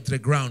burned down to the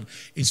ground.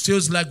 It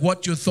feels like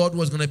what you thought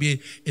was going to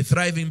be a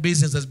thriving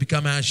business has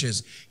become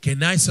ashes.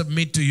 Can I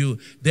submit to you,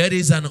 there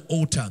is an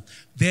altar.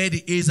 There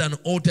is an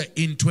altar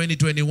in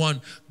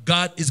 2021.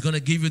 God is going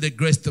to give you the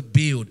grace to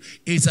build.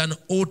 It's an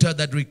altar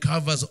that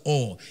recovers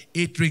all.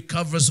 It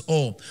recovers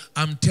all.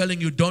 I'm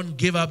telling you, don't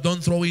give up.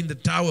 Don't throw in the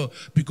towel,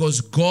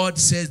 because God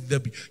says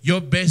that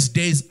your best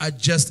days are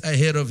just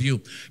ahead of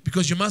you.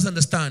 Because you must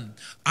understand,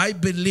 I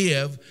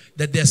believe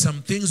that there are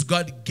some things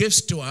God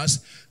gives to us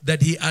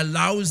that He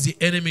allows the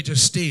enemy to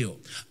steal.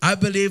 I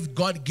believe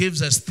God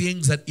gives us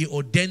things that He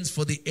ordains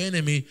for the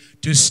enemy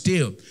to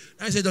steal.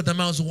 I said, Dr.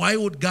 Myles, why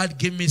would God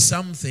give me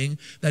something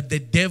that the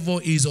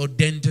devil is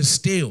ordained to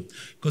steal?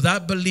 Because I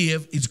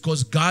believe it's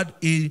because God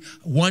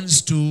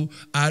wants to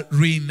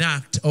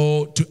reenact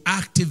or to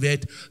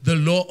activate the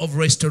law of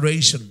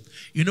restoration.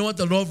 You know what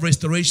the law of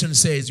restoration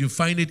says? You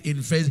find it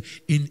in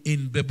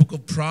the book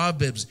of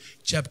Proverbs,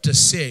 chapter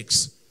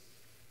 6.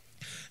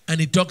 And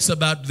it talks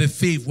about the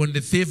thief. When the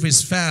thief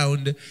is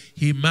found,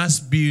 when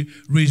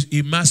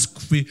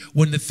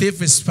the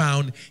thief is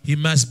found, he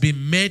must be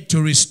made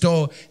to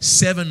restore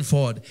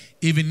sevenfold.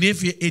 Even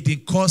if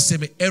it costs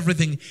him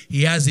everything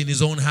he has in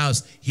his own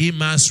house, he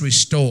must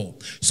restore.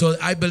 So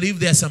I believe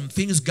there are some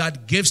things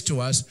God gives to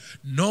us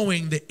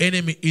knowing the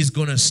enemy is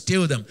going to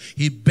steal them.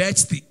 He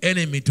bets the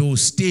enemy to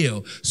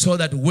steal, so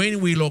that when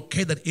we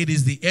locate that it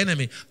is the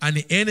enemy and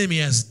the enemy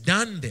has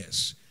done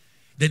this,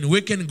 then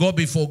we can go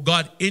before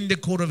God in the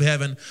court of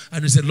heaven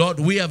and we say, Lord,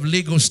 we have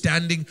legal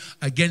standing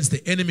against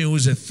the enemy who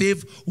is a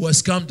thief, who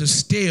has come to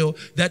steal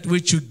that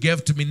which you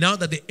gave to me. Now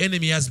that the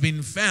enemy has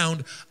been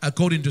found,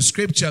 according to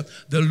Scripture,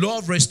 the law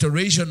of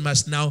restoration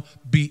must now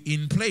be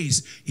in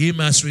place. He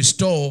must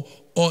restore,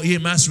 or he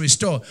must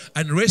restore.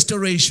 And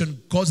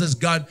restoration causes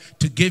God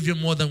to give you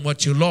more than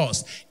what you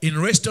lost. In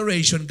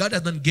restoration, God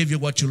doesn't give you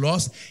what you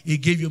lost. He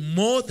gave you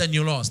more than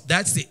you lost.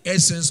 That's the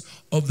essence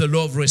of the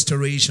law of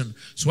restoration.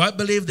 So I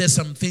believe there's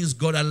some things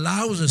God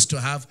allows us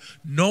to have,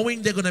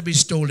 knowing they're going to be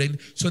stolen,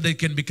 so they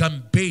can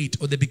become bait,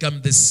 or they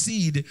become the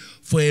seed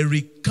for a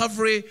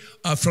recovery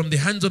from the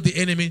hands of the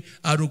enemy,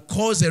 to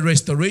cause a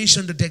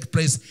restoration to take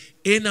place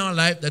in our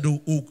life, that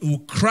will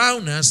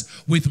crown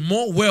us with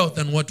more wealth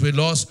than what we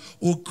lost,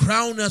 will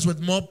crown us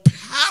with more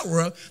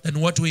power than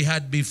what we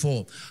had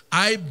before.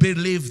 I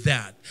believe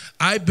that.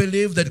 I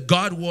believe that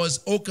God was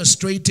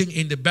orchestrating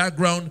in the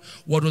background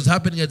what was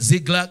happening at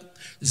Ziklag,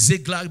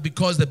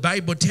 because the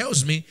Bible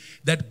tells me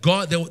that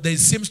God, there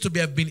seems to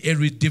have been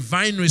a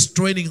divine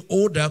restraining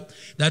order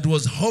that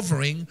was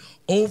hovering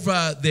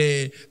over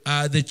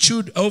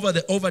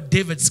over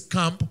David's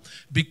camp,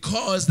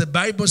 because the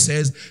Bible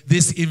says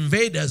these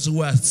invaders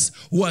who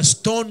are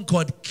stone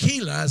cold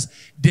killers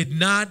did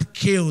not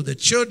kill the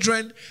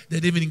children. They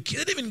didn't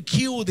even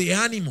kill the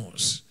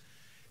animals.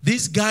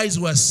 These guys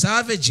were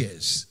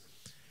savages.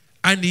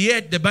 And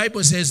yet the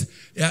Bible says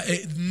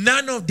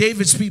none of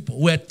David's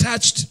people were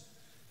touched.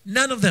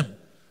 None of them.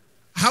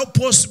 How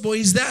possible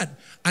is that?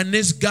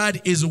 Unless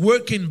God is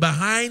working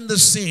behind the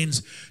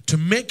scenes to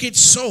make it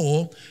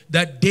so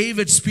that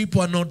David's people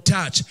are not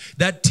touched.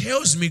 That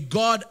tells me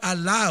God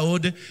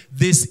allowed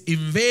these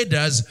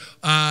invaders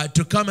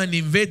to come and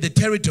invade the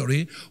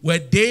territory where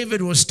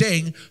David was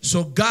staying,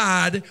 so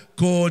God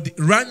could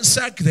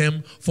ransack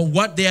them for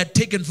what they had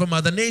taken from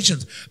other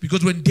nations.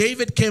 Because when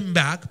David came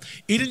back,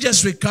 he didn't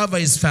just recover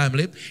his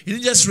family, he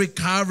didn't just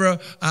recover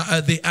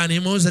the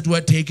animals that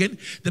were taken.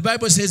 The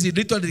Bible says he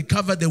literally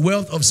recovered the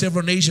wealth of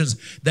several nations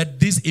that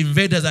these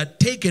invaders had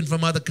taken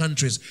from other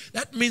countries.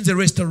 That means the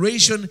restoration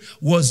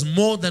was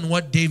more than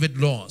what David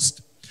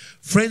lost.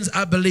 Friends,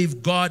 I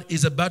believe God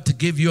is about to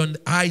give you and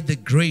I the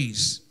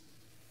grace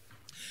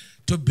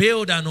to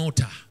build an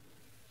altar,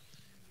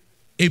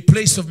 a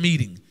place of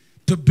meeting,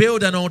 to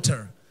build an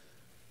altar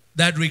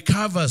that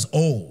recovers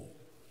all.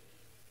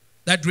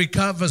 That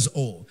recovers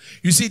all.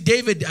 You see,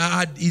 David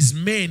had his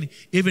men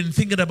even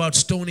thinking about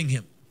stoning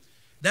him.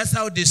 That's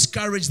how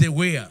discouraged they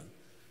were.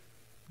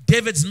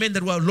 David's men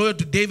that were loyal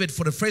to David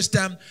for the first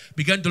time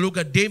began to look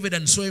at David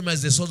and saw him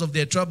as the source of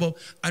their trouble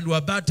and were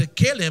about to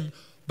kill him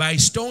by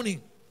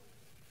stoning.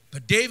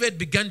 But David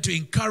began to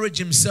encourage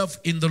himself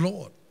in the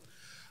Lord.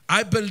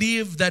 I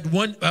believe that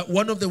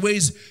one of the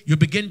ways you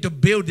begin to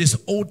build this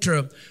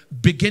altar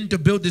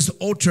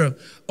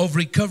of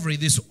recovery,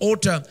 this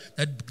altar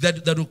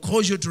that will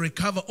cause you to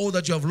recover all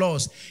that you have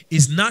lost,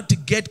 is not to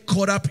get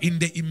caught up in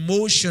the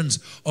emotions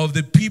of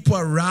the people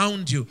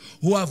around you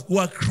who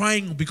are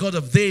crying because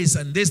of this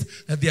and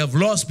this that they have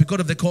lost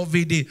because of the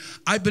COVID.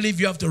 I believe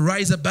you have to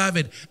rise above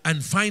it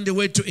and find a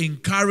way to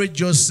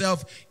encourage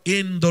yourself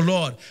in the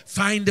Lord.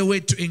 Find a way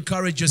to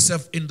encourage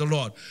yourself in the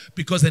Lord.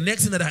 Because the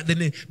next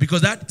thing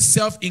because that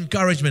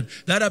self-encouragement,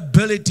 that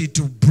ability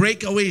to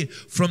break away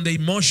from the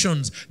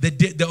emotions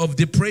of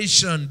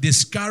depression,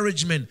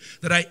 discouragement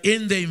that are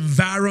in the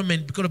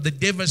environment because of the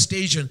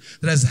devastation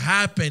that has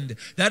happened,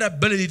 that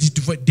ability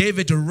for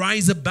David to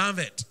rise above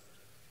it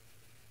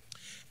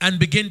and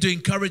begin to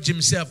encourage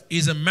himself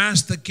is a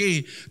master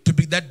key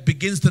that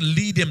begins to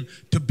lead him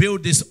to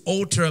build this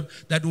altar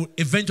that will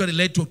eventually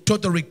lead to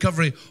total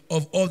recovery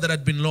of all that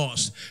had been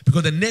lost.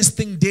 Because the next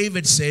thing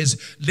David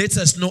says lets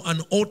us know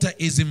an altar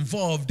is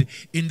involved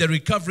in the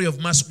recovery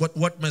of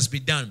what must be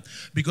done.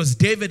 Because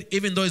David,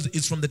 even though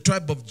he's from the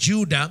tribe of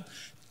Judah,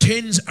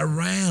 turns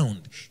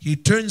around. He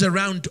turns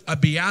around to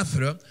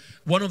Abiathar,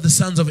 one of the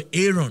sons of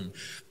Aaron,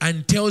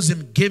 and tells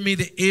him, give me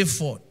the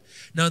ephod.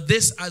 Now,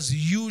 this has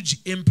huge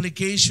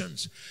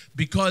implications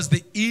because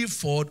the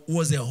ephod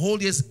was the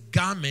holiest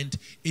garment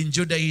in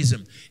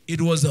Judaism. It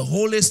was the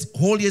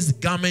holiest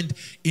garment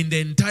in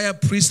the entire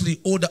priestly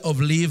order of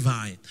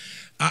Levi.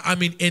 I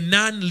mean, a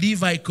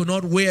non-Levi could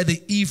not wear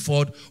the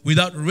ephod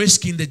without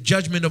risking the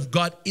judgment of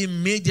God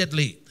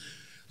immediately.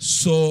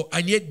 So,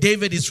 and yet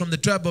David is from the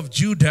tribe of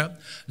Judah,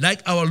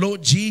 like our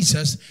Lord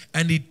Jesus,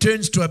 and he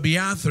turns to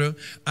Abiathar,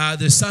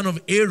 the son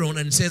of Aaron,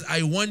 and says,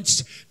 I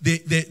want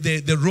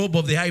the robe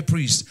of the high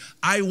priest.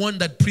 I want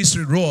that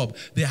priestly robe,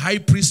 the high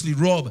priestly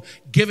robe.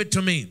 Give it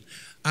to me.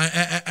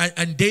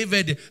 And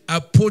David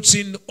puts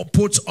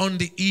on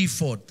the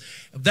ephod.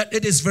 That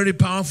it is very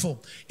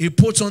powerful. He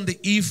puts on the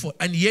ephod,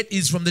 and yet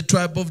he's from the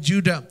tribe of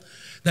Judah.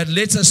 That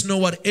lets us know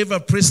whatever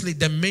priestly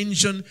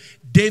dimension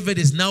David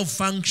is now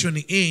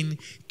functioning in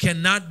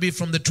cannot be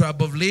from the tribe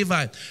of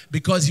Levi,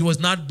 because he was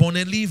not born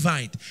a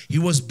Levite. He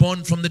was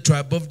born from the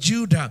tribe of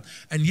Judah.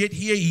 And yet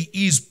here he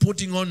is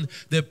putting on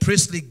the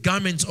priestly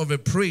garments of a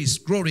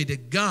priest. Glory to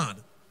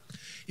God.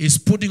 He's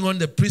putting on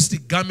the priestly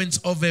garments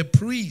of a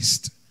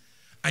priest.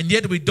 And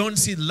yet we don't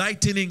see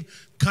lightning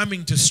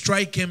coming to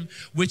strike him,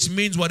 which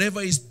means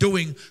whatever he's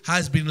doing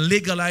has been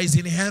legalized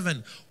in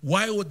heaven.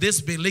 Why would this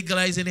be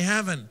legalized in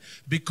heaven?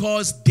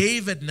 Because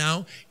David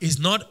now is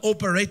not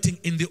operating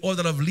in the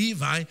order of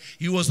Levi.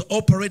 He was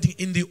operating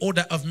in the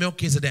order of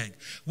Melchizedek,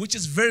 which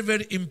is very,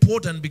 very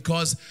important,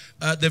 because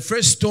the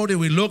first story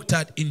we looked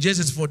at in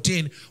Genesis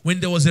 14,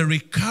 when there was a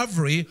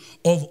recovery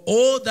of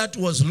all that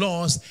was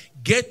lost,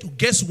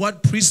 guess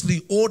what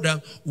priestly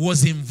order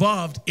was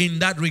involved in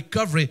that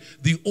recovery?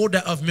 The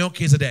order of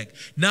Melchizedek.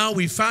 Now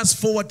we fast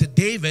forward to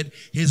David.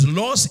 He's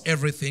lost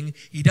everything.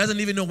 He doesn't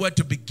even know where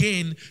to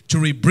begin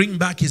to bring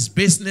back his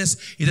business.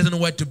 He doesn't know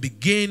where to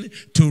begin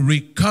to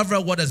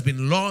recover what has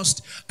been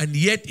lost. And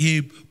yet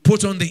he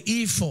put on the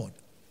ephod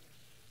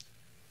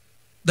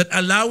that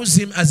allows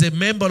him, as a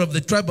member of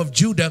the tribe of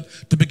Judah,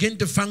 to begin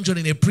to function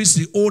in a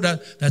priestly order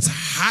that's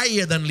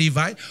higher than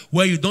Levi,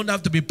 where you don't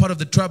have to be part of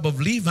the tribe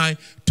of Levi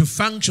to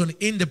function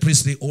in the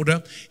priestly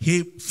order.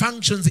 He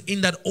functions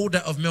in that order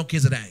of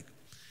Melchizedek.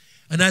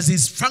 And as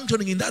he's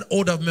functioning in that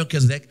order of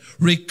Melchizedek,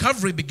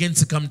 recovery begins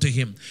to come to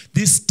him.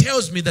 This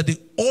tells me that the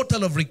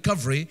altar of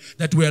recovery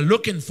that we are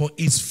looking for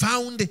is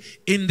found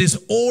in this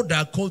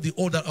order called the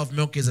order of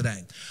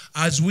Melchizedek.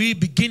 As we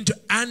begin to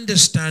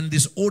understand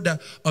this order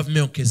of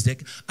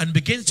Melchizedek and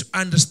begin to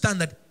understand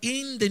that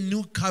in the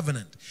new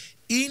covenant,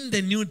 in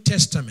the New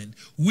Testament,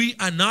 we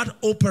are not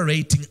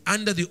operating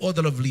under the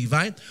order of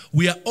Levi.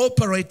 We are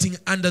operating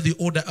under the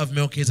order of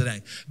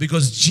Melchizedek,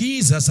 because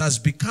Jesus has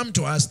become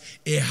to us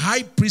a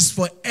high priest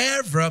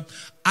forever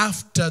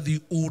after the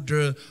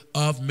order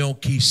of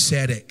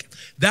Melchizedek.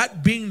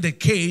 That being the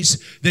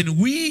case, then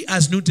we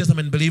as New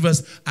Testament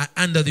believers are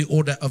under the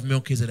order of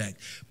Melchizedek.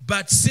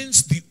 But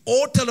since the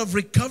altar of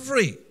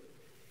recovery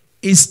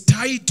is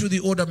tied to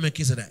the order of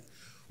Melchizedek,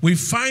 we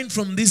find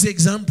from these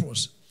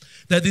examples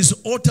that this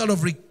altar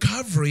of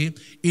recovery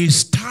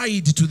is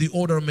tied to the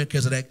order of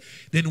Melchizedek.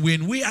 Then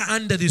when we are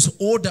under this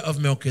order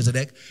of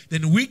Melchizedek,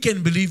 then we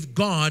can believe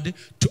God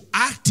to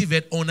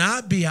activate on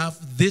our behalf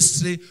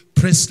this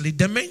priestly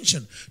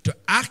dimension, to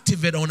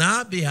activate on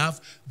our behalf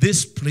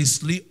this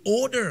priestly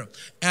order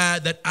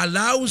that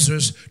allows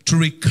us to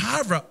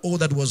recover all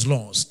that was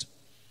lost.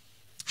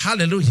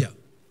 Hallelujah.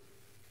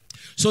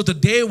 So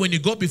today, when you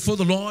go before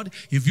the Lord,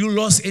 if you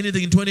lost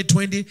anything in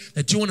 2020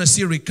 that you want to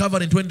see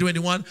recovered in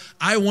 2021,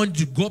 I want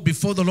you to go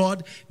before the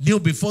Lord, kneel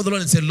before the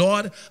Lord and say,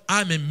 Lord,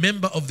 I'm a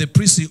member of the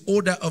priestly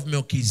order of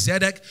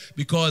Melchizedek,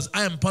 because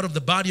I am part of the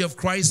body of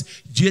Christ.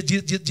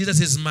 Jesus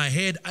is my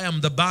head, I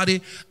am the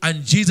body,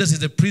 and Jesus is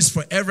the priest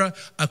forever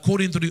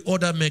according to the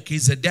order of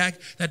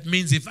Melchizedek. That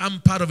means if I'm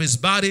part of his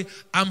body,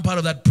 I'm part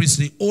of that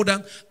priestly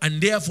order.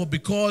 And therefore,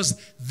 because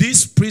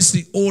this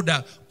priestly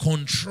order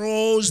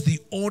controls the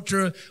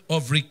altar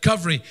of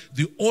recovery,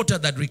 the altar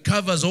that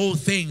recovers all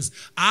things.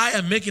 I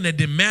am making a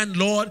demand,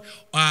 Lord,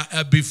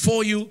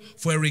 before you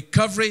for a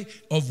recovery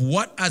of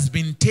what has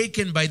been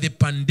taken by the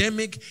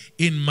pandemic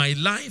in my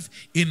life,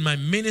 in my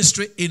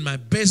ministry, in my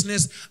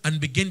business, and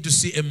begin to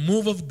see a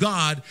move of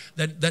God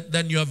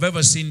than you have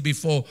ever seen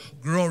before.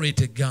 Glory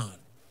to God.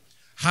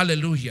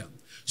 Hallelujah.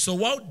 So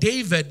while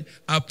David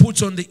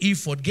puts on the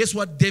ephod, guess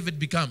what David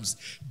becomes?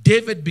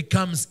 David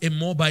becomes a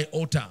mobile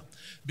altar.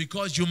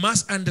 Because you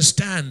must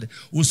understand,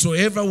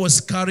 whosoever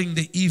was carrying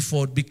the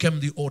ephod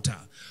became the altar.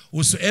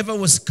 Whosoever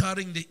was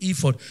carrying the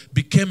ephod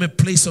became a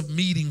place of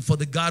meeting for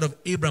the God of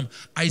Abraham,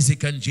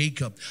 Isaac, and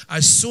Jacob.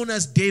 As soon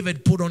as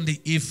David put on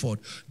the ephod,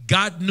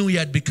 God knew he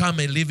had become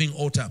a living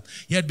altar.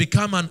 He had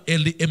become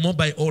a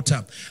mobile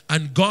altar.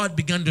 And God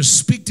began to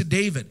speak to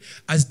David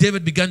as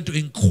David began to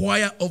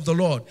inquire of the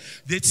Lord.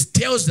 This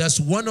tells us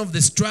one of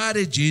the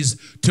strategies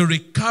to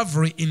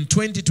recovery in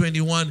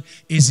 2021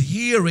 is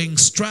hearing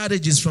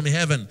strategies from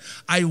heaven.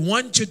 I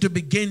want you to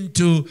begin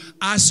to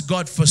ask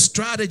God for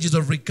strategies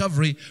of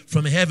recovery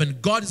from heaven.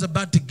 God is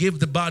about to give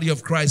the body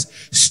of Christ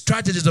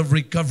strategies of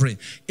recovery.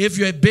 If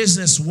you're a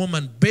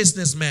businesswoman,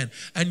 businessman,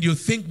 and you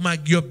think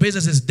your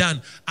business is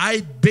done,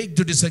 I beg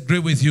to disagree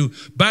with you.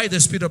 By the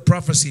spirit of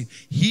prophecy,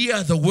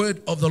 hear the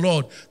word of the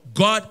Lord.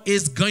 God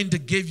is going to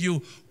give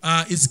you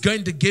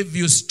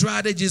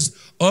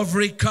strategies of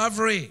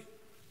recovery.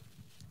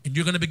 And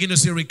you're going to begin to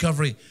see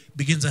recovery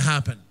begin to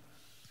happen.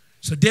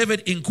 So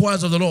David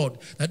inquires of the Lord.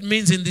 That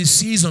means in this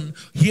season,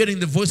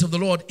 hearing the voice of the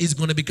Lord is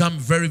going to become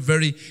very,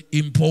 very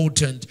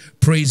important.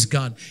 Praise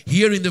God.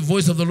 Hearing the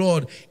voice of the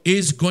Lord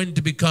is going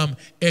to become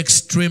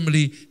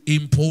extremely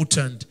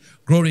important.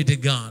 Glory to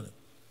God.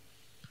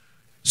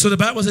 So the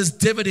Bible says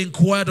David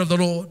inquired of the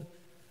Lord.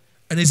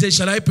 And he said,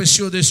 shall I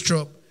pursue this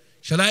troop?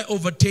 Shall I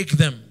overtake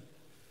them?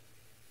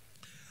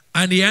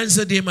 And he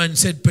answered him and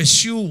said,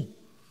 pursue,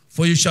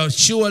 for you shall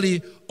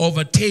surely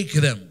overtake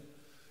them.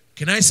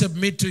 Can I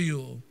submit to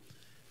you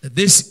that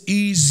this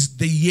is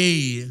the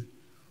year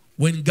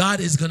when God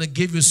is going to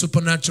give you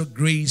supernatural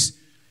grace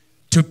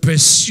to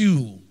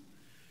pursue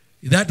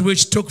that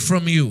which took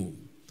from you.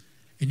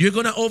 And you're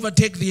going to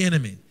overtake the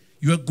enemy.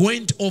 You are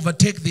going to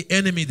overtake the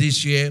enemy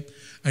this year,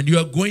 and you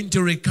are going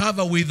to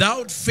recover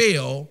without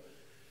fail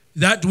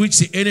that which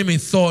the enemy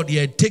thought he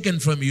had taken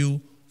from you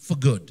for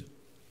good.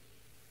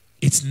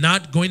 It's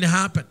not going to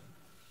happen.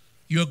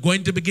 You're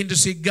going to begin to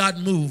see God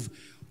move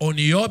on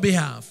your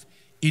behalf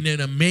in an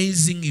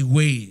amazing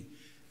way.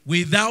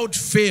 Without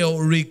fail,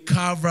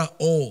 recover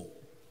all.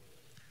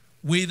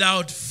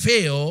 Without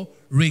fail,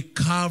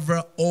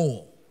 recover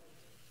all.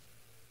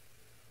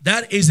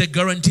 That is a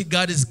guarantee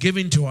God is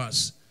giving to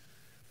us.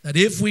 That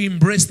if we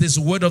embrace this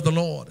word of the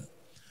Lord,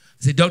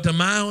 say, Dr.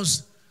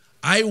 Myles,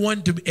 I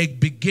want to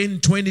begin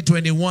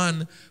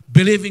 2021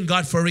 believing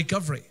God for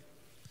recovery.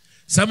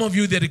 Some of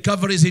you, the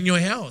recovery is in your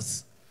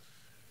health.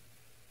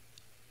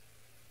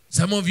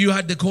 Some of you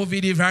had the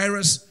COVID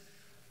virus,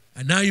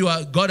 and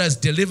now God has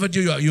delivered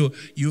you.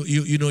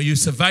 You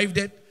survived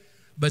it.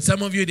 But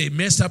some of you, they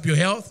messed up your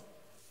health.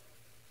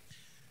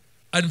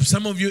 And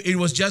some of you, it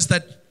was just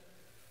that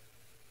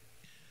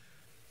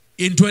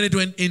in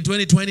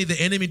 2020, the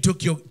enemy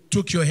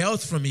took your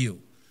health from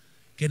you.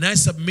 Can I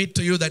submit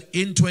to you that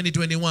in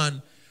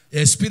 2021,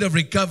 a spirit of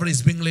recovery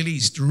is being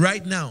released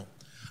right now?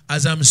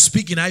 As I'm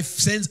speaking, I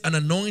sense an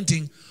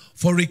anointing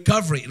for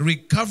recovery.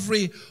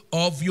 Recovery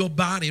of your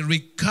body.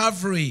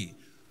 Recovery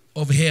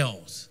of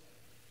health.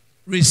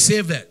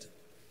 Receive that.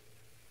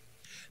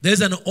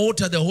 There's an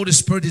altar the Holy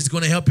Spirit is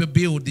going to help you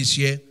build this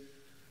year.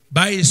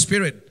 By His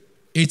Spirit.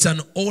 It's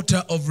an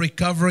altar of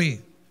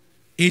recovery.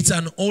 It's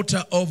an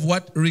altar of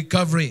what?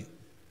 Recovery.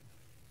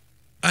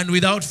 And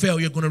without fail,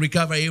 you're going to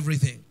recover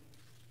everything.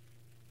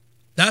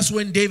 That's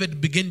when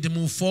David began to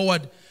move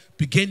forward.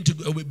 Begin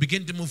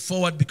to move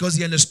forward because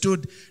he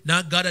understood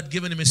now God had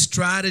given him a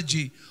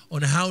strategy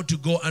on how to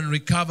go and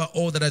recover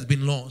all that has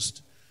been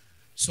lost.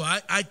 So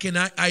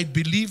I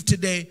believe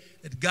today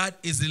that God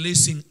is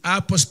releasing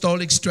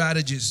apostolic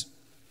strategies,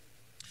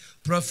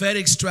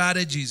 prophetic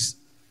strategies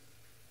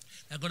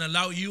that are going to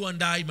allow you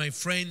and I, my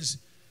friends,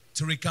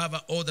 to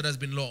recover all that has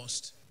been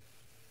lost.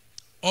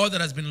 All that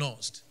has been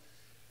lost.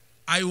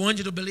 I want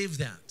you to believe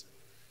that.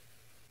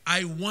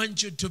 I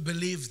want you to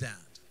believe that.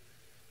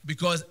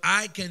 Because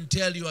I can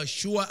tell you as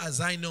sure as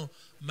I know,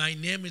 my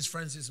name is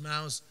Francis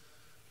Myles.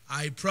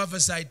 I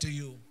prophesy to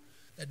you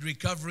that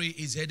recovery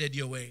is headed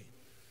your way.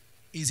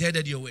 Is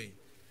headed your way.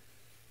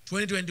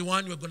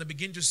 2021, we're going to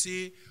begin to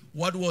see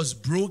what was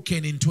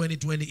broken in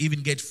 2020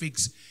 even get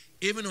fixed.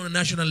 Even on a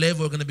national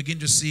level, we're going to begin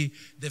to see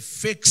the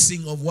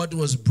fixing of what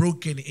was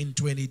broken in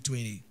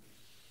 2020.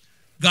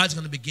 God's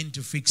going to begin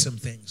to fix some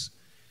things.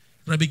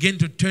 He's going to begin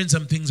to turn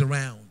some things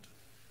around.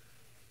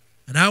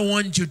 And I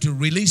want you to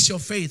release your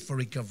faith for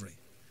recovery.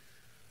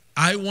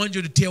 I want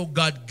you to tell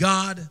God,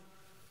 God,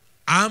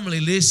 I'm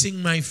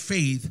releasing my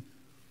faith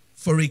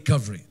for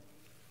recovery.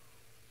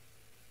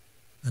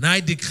 And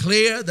I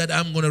declare that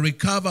I'm going to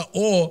recover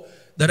all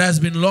that has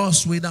been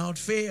lost without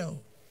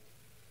fail.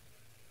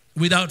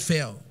 Without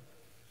fail.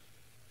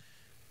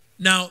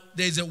 Now,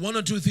 there's one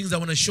or two things I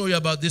want to show you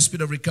about this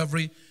spirit of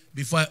recovery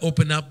before I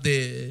open up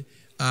to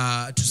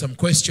some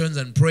questions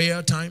and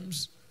prayer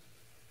times.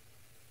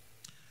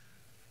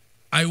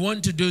 I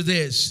want to do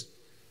this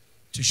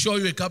to show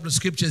you a couple of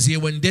scriptures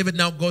here. When David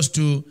now goes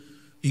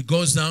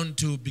down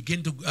to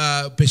begin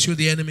to pursue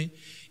the enemy.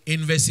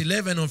 In verse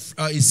 11,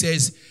 it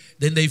says,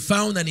 then they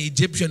found an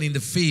Egyptian in the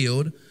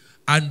field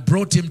and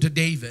brought him to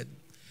David.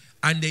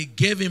 And they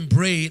gave him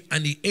bread,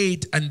 and he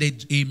ate, and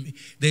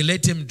they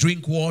let him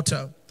drink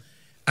water.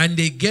 And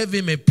they gave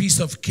him a piece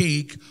of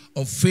cake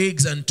of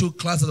figs and 2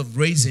 clusters of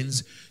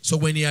raisins. So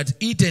when he had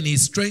eaten,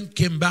 his strength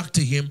came back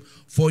to him,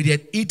 for he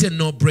had eaten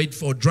no bread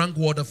or drunk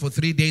water for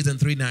 3 days and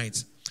 3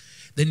 nights.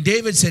 Then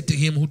David said to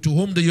him, to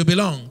whom do you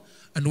belong?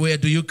 And where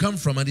do you come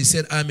from? And he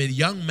said, I am a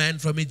young man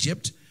from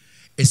Egypt,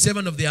 a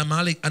servant of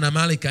an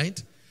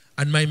Amalekite,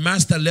 and my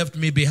master left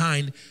me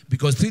behind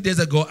because 3 days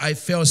ago I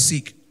fell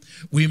sick.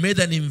 We made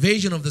an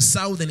invasion of the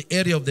southern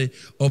area of the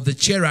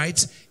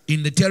Cherites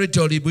in the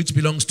territory which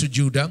belongs to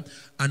Judah,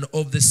 and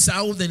of the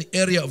southern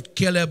area of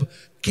Caleb,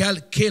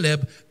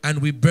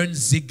 and we burned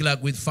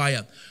Ziklag with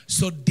fire.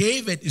 So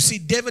David, you see,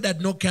 David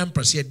had no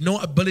campus. He had no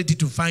ability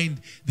to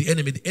find the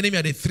enemy. The enemy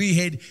had a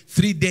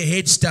 3-day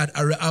head start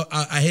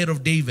ahead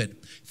of David.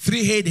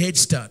 3-day head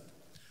start.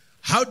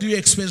 How do you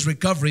experience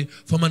recovery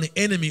from an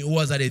enemy who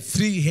was at a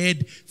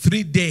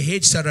 3-day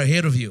head start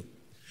ahead of you?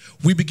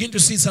 We begin to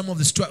see some of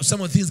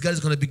the things God is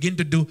going to begin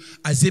to do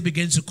as He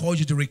begins to call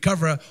you to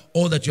recover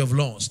all that you have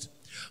lost.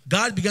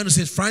 God began to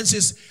say,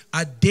 Francis,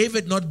 had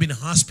David not been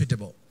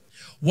hospitable?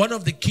 One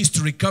of the keys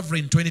to recovery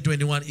in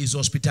 2021 is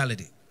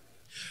hospitality.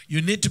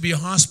 You need to be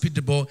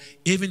hospitable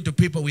even to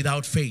people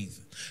without faith,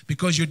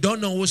 because you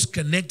don't know who's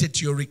connected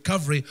to your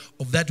recovery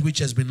of that which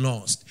has been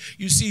lost.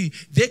 You see,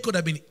 they could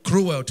have been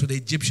cruel to the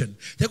Egyptian.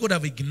 They could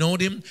have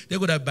ignored him. They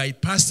could have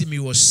bypassed him. He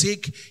was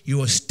sick. He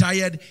was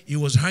tired. He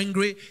was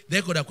hungry.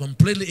 They could have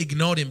completely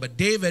ignored him. But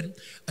David,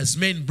 as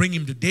men bring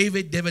him to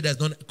David, David has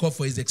not called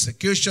for his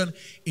execution.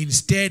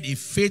 Instead, he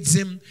feeds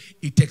him.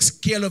 He takes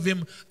care of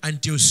him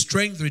until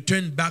strength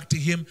returned back to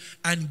him.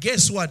 And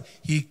guess what?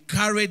 He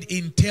carried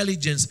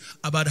intelligence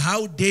about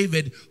how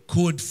David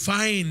could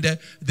find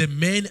the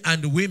men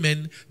and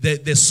women,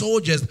 the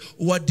soldiers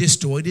who had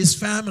destroyed his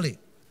family.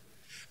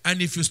 And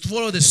if you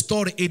follow the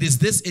story, it is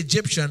this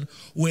Egyptian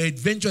who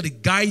eventually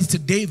guides to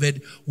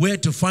David where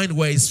to find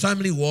where his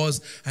family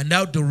was and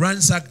how to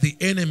ransack the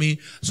enemy.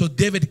 So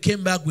David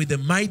came back with a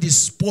mighty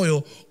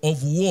spoil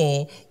of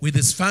war, with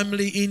his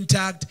family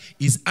intact,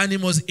 his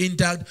animals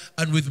intact,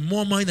 and with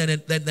more money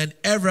than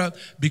ever,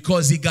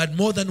 because he got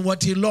more than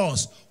what he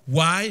lost.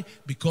 Why?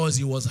 Because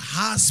he was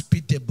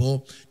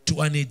hospitable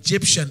to an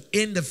Egyptian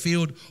in the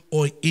field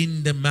or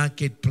in the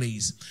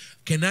marketplace.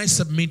 Can I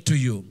submit to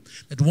you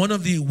that one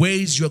of the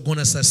ways you're going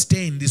to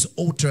sustain this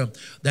altar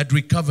that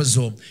recovers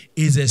all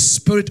is a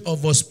spirit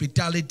of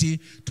hospitality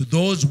to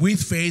those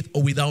with faith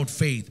or without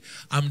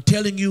faith? I'm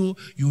telling you,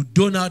 you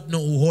do not know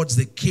who holds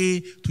the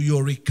key to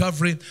your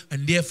recovery,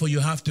 and therefore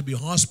you have to be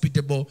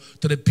hospitable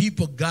to the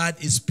people God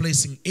is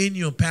placing in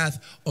your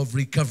path of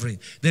recovery.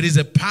 There is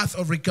a path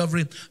of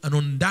recovery, and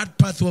on that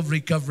path of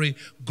recovery,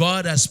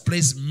 God has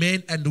placed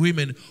men and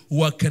women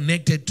who are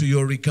connected to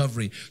your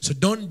recovery. So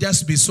don't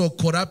just be so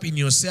caught up in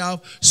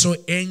yourself, so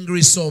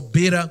angry, so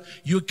bitter.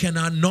 You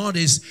cannot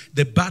notice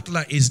the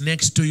battler is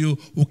next to you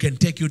who can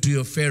take you to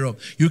your Pharaoh.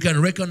 You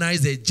can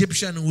recognize the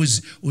Egyptian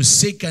who's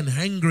sick and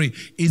hungry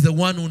is the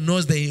one who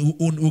knows,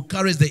 who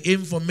carries the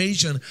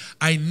information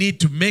I need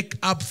to make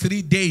up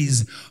 3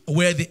 days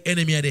where the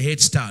enemy had a head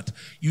start.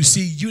 You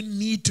see, you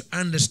need to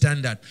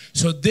understand that.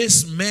 So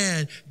this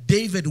man,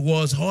 David,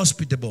 was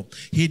hospitable.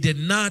 He did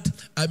not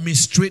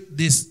mistreat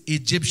this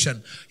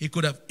Egyptian. He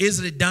could have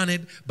easily done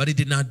it, but he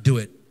did not do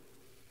it.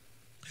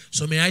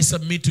 So may I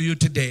submit to you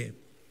today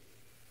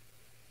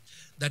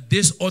that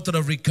this altar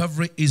of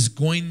recovery is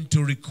going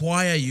to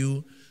require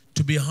you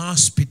to be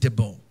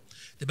hospitable.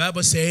 The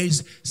Bible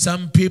says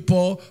some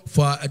people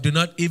do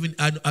not even,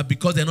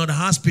 because they're not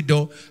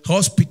hospitable,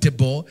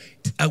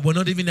 were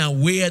not even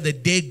aware the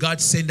day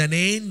God sent an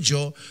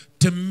angel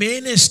to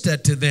minister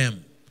to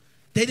them.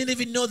 They didn't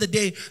even know the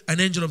day an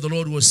angel of the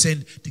Lord was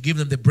sent to give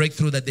them the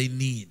breakthrough that they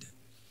need.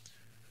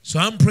 So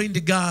I'm praying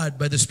to God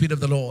by the Spirit of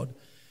the Lord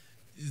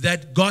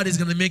that God is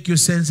going to make you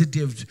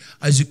sensitive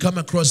as you come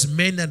across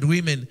men and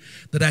women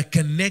that are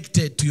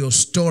connected to your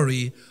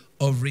story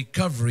of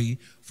recovery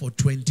for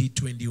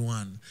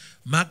 2021.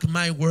 Mark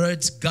my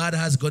words, God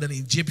has got an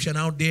Egyptian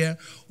out there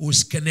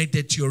who's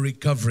connected to your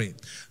recovery.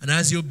 And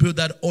as you build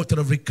that altar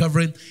of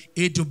recovery,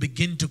 it will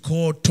begin to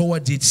call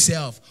towards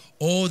itself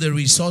all the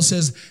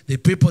resources, the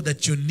people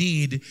that you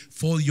need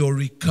for your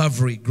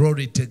recovery.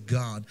 Glory to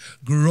God.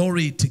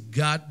 Glory to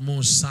God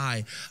Most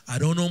High. I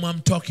don't know who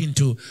I'm talking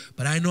to,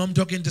 but I know I'm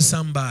talking to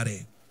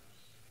somebody.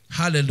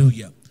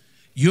 Hallelujah.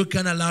 You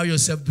can allow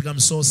yourself to become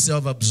so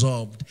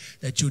self-absorbed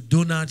that you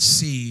do not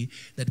see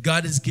that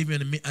God is giving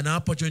you an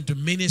opportunity to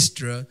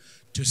minister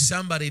to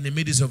somebody in the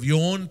midst of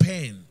your own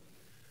pain.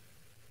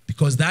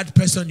 Because that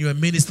person you are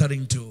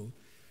ministering to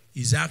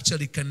is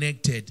actually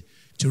connected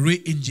to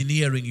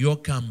re-engineering your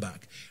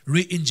comeback,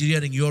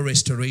 re-engineering your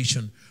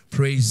restoration.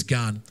 Praise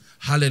God.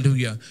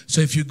 Hallelujah.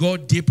 So if you go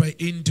deeper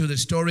into the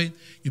story,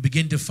 you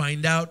begin to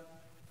find out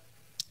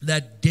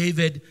that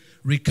David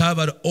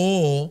recovered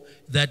all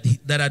that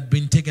had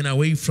been taken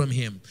away from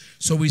him.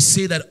 So we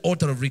see that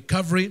altar of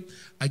recovery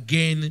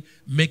again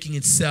making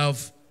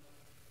itself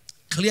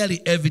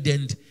clearly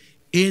evident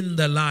in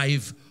the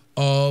life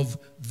of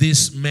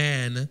this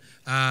man,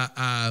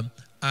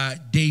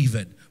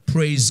 David.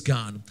 Praise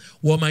God.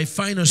 Well, my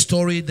final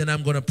story that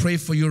I'm going to pray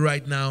for you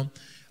right now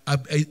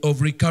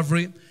of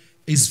recovery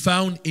is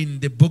found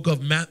in the book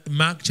of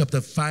Mark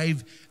chapter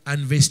 5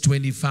 and verse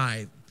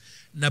 25.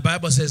 And the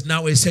Bible says,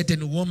 now a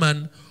certain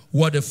woman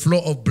who had a flow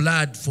of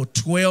blood for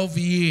 12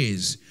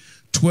 years.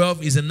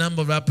 12 is a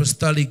number of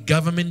apostolic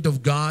government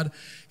of God,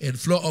 and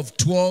flow of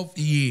 12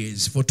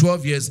 years, for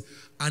 12 years,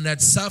 and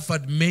had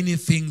suffered many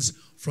things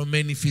from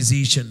many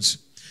physicians.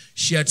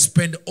 She had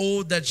spent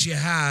all that she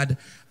had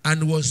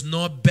and was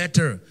not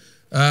better,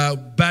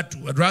 but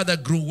rather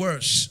grew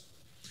worse.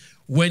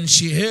 When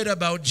she heard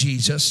about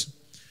Jesus,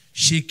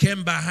 she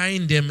came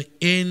behind him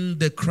in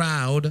the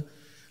crowd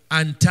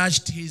and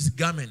touched his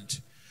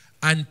garment,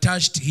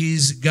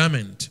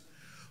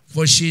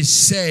 For she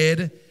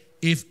said,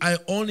 if I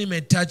only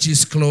may touch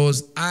his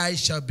clothes, I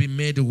shall be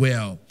made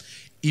well.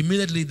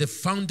 Immediately the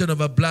fountain of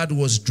her blood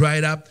was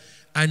dried up,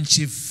 and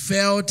she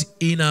felt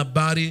in her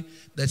body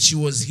that she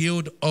was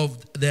healed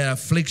of their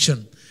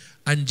affliction.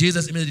 And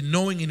Jesus, immediately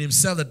knowing in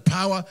himself that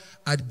power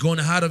had gone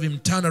out of him,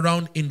 turned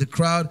around in the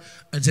crowd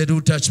and said,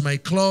 who touched my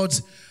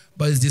clothes?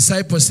 But his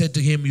disciples said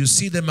to him, you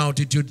see the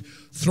multitude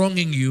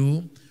thronging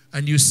you,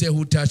 and you say,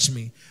 who touched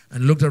me?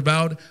 And looked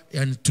about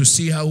and to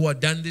see who had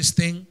done this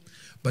thing.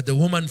 But the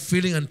woman,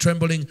 feeling and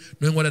trembling,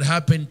 knowing what had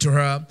happened to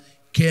her,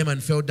 came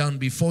and fell down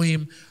before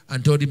him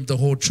and told him the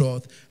whole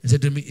truth. And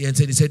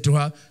he said to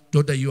her,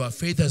 daughter, your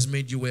faith has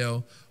made you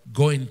well.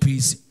 Go in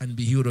peace and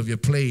be healed of your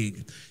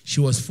plague. She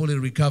was fully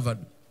recovered.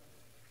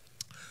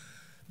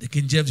 The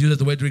King James uses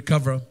the word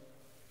recover.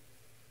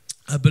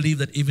 I believe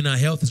that even our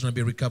health is going to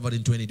be recovered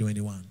in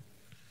 2021.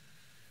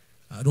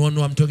 I don't know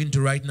who I'm talking to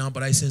right now,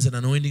 but I sense an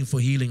anointing for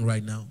healing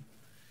right now.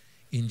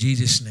 In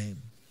Jesus' name.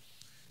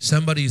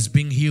 Somebody is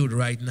being healed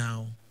right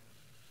now.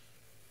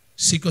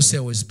 Sickle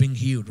cell is being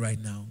healed right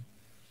now.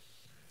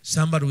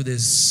 Somebody with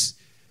this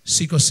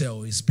sickle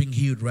cell is being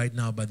healed right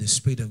now by the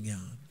Spirit of God.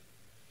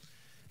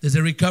 There's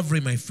a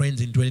recovery, my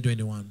friends, in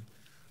 2021.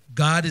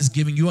 God is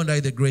giving you and I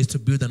the grace to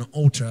build an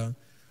altar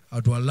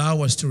to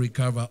allow us to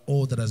recover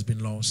all that has been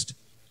lost.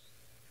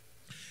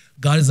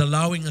 God is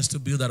allowing us to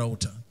build that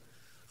altar.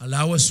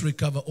 Allow us to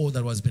recover all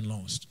that has been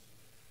lost.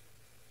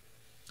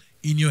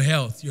 In your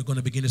health, you're going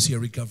to begin to see a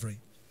recovery.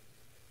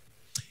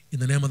 In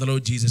the name of the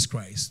Lord Jesus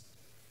Christ.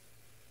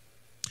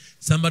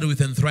 Somebody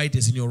with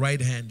arthritis in your right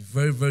hand,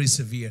 very, very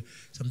severe.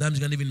 Sometimes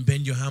you can't even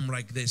bend your arm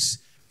like this.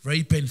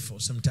 Very painful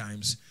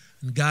sometimes.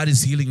 And God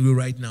is healing you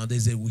right now.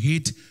 There's a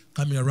heat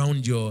coming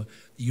around your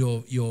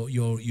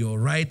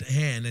right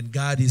hand, and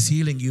God is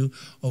healing you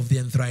of the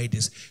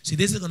arthritis. See,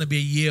 this is going to be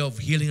a year of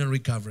healing and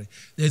recovery.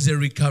 There's a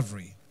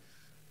recovery.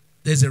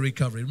 There's a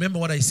recovery. Remember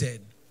what I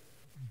said.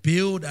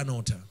 Build an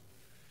altar.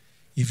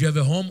 If you have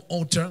a home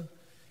altar,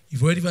 if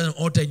you already have an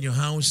altar in your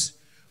house,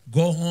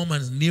 go home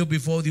and kneel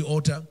before the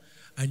altar.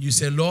 And you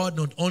say, Lord,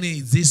 not only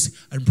is this,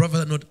 and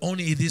prophet, not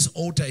only is this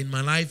altar in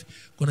my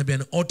life going to be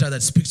an altar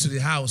that speaks to the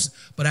house,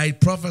 but I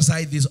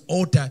prophesy this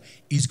altar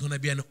is going to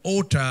be an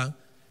altar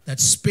that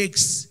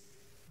speaks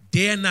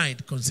day and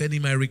night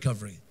concerning my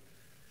recovery.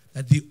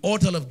 That the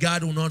altar of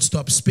God will not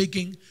stop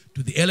speaking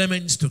to the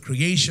elements, to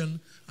creation,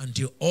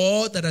 until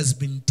all that has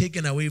been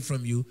taken away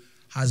from you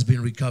has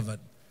been recovered.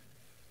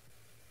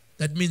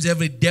 That means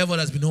every devil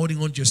that's been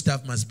holding on to your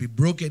stuff must be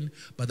broken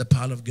by the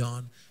power of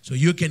God. So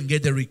you can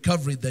get the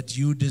recovery that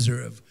you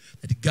deserve.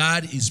 That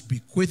God is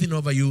bequeathing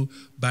over you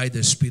by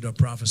the spirit of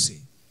prophecy.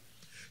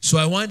 So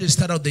I wanted to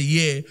start out the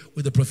year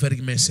with a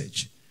prophetic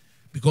message.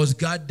 Because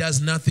God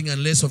does nothing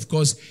unless, of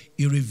course,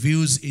 he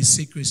reveals his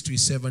secrets to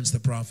his servants, the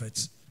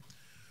prophets.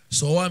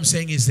 So all I'm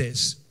saying is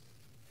this.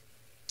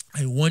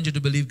 I want you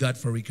to believe God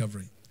for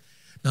recovery.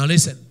 Now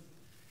listen.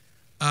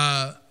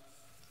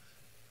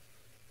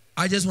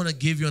 I just want to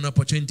give you an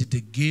opportunity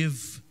to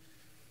give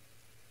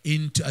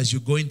into, as you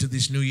go into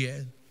this new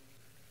year.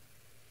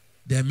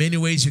 There are many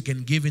ways you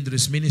can give into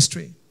this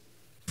ministry.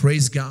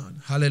 Praise God.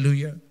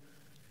 Hallelujah.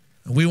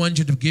 And we want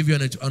you to give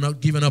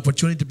an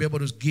opportunity to be able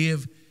to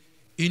give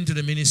into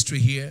the ministry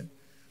here.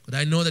 But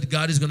I know that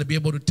God is going to be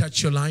able to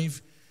touch your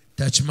life,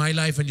 touch my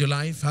life and your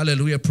life.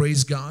 Hallelujah.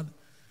 Praise God.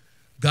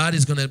 God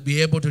is going to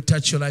be able to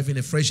touch your life in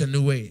a fresh and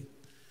new way.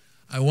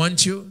 I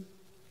want you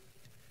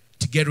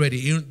to get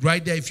ready.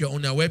 Right there, if you're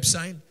on our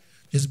website,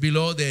 just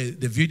below the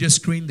video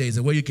screen, there's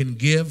a way you can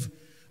give,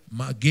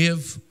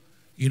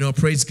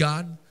 praise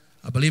God.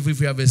 I believe if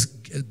you have a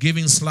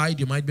giving slide,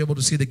 you might be able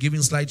to see the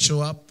giving slide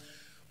show up.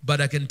 But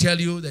I can tell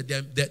you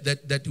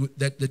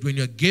that when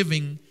you're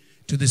giving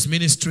to this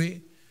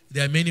ministry,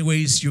 there are many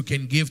ways you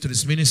can give to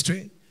this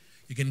ministry.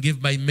 You can give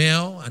by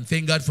mail, and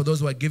thank God for those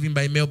who are giving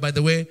by mail. By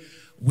the way,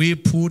 we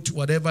put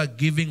whatever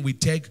giving we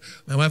take.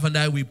 My wife and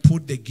I, we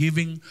put the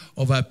giving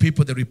of our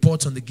people, the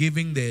reports on the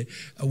giving,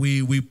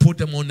 we put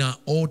them on our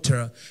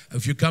altar.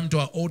 If you come to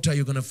our altar,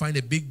 you're going to find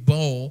a big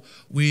bowl,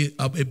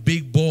 a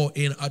big bowl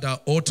at our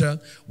altar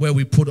where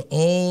we put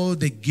all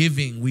the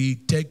giving. We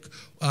take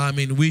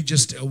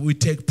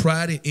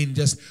pride in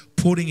just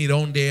putting it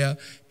on there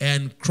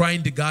and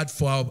crying to God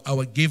for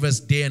our givers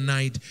day and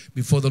night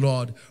before the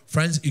Lord.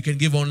 Friends, you can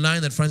give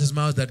online at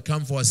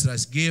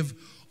francismiles.com/give,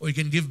 or you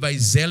can give by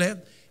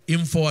Zelle,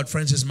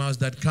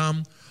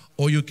 info@francismiles.com,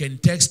 or you can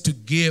text to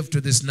give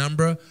to this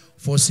number,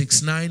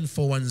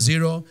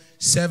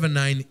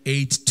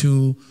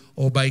 469-410-7982,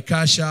 or by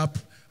Cash App,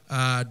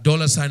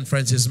 $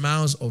 Francis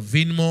Miles, or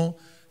Venmo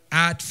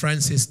at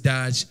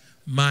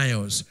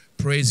Francis-Miles.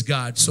 Praise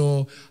God.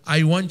 So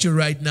I want you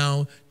right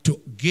now to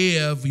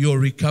give your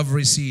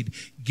recovery seed.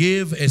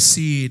 Give a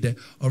seed.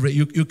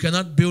 You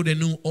cannot build a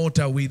new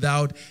altar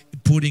without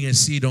putting a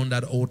seed on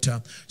that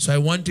altar. So I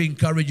want to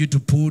encourage you to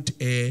put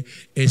a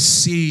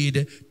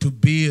seed to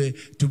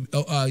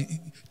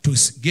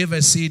give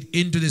a seed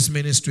into this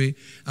ministry,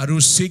 and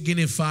to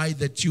signify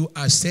that you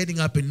are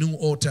setting up a new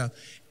altar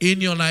in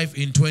your life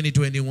in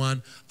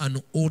 2021, an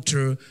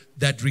altar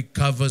that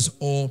recovers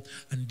all,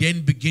 and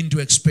then begin to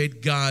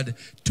expect God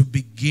to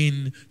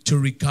begin to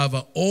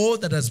recover all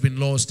that has been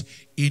lost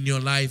in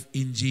your life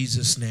in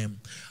Jesus' name.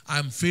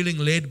 I'm feeling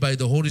led by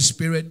the Holy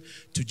Spirit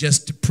to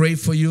just pray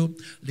for you,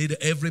 lead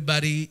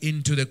everybody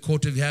into the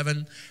court of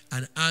heaven,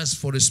 and ask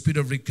for the spirit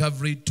of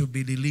recovery to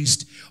be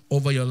released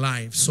over your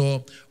life.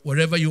 So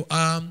wherever you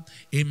are,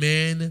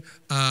 amen,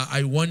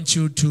 I want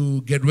you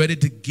to get ready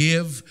to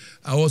give.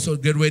 I also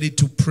get ready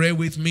to pray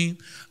with me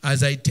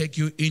as I take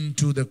you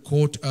into the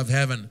court of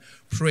heaven.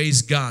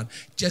 Praise God.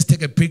 Just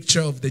take a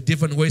picture of the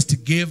different ways to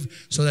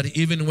give, so that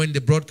even when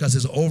the broadcast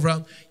is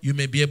over, you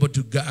may be able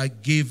to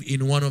give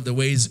in one of the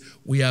ways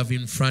we have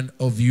in front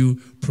of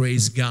you.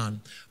 Praise God.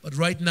 But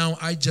right now,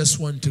 I just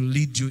want to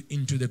lead you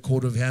into the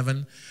court of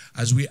heaven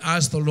as we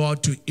ask the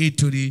Lord to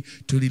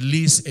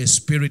release a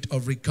spirit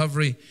of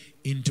recovery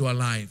into our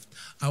life.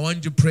 I want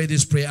you to pray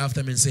this prayer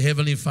after me and say,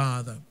 Heavenly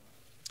Father,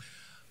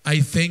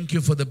 I thank you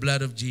for the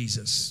blood of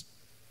Jesus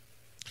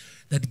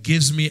that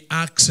gives me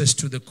access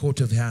to the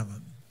court of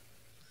heaven.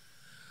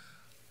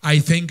 I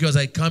thank you as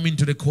I come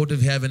into the court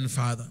of heaven,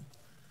 Father.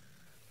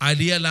 I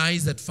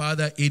realize that,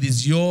 Father, it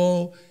is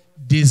your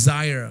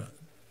desire,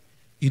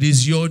 it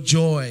is your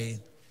joy,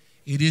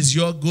 it is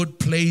your good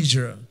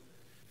pleasure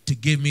to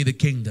give me the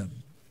kingdom.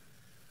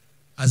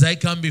 As I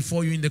come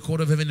before you in the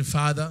court of heaven,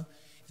 Father,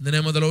 in the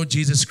name of the Lord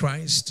Jesus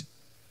Christ,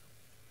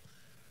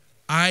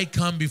 I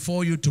come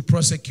before you to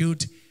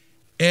prosecute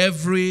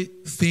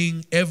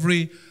everything,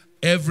 every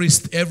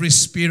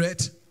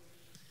spirit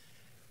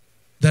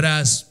that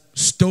has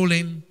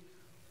stolen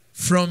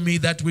from me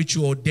that which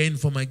you ordained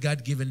for my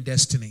God-given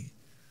destiny.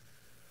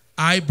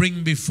 I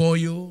bring before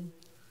you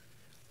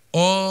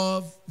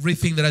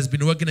everything that has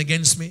been working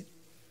against me,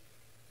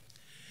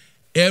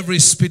 every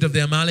spirit of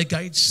the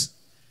Amalekites,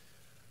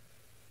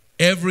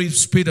 every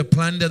spirit of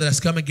plunder that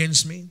has come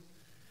against me,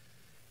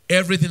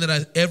 every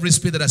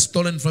spirit that has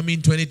stolen from me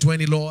in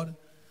 2020, Lord.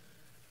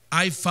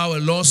 I file a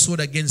lawsuit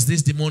against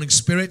these demonic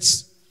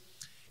spirits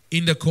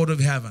in the court of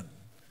heaven.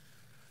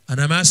 And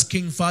I'm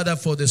asking, Father,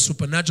 for the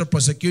supernatural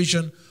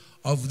prosecution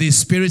of these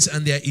spirits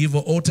and their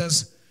evil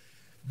altars,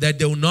 that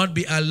they will not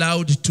be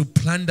allowed to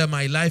plunder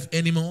my life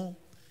anymore.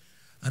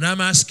 And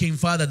I'm asking,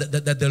 Father,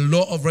 that the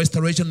law of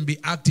restoration be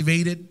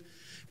activated,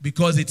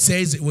 because it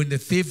says when the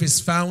thief is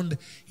found,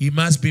 he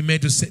must be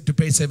made to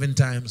pay 7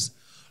 times.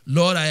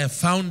 Lord, I have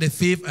found the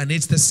thief, and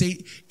it's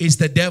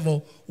the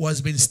devil who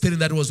has been stealing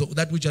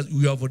that which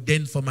you have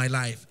ordained for my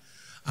life.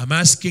 I'm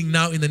asking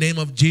now in the name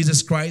of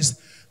Jesus Christ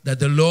that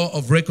the law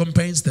of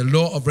recompense, the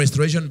law of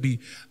restoration be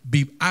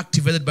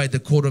activated by the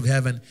court of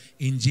heaven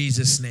in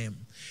Jesus' name.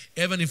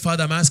 Heavenly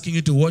Father, I'm asking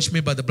you to wash me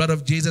by the blood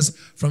of Jesus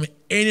from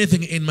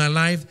anything in my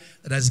life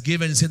that has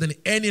given Satan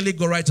any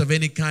legal rights of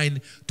any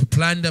kind to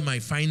plunder my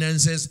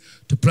finances,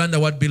 to plunder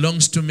what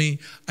belongs to me.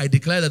 I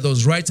declare that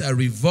those rights are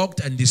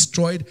revoked and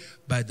destroyed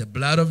by the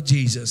blood of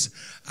Jesus.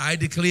 I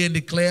declare and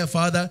declare,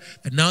 Father,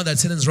 that now that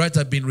Satan's rights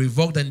have been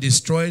revoked and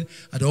destroyed,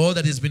 and all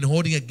that has been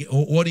holding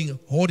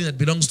that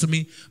belongs to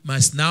me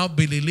must now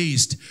be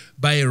released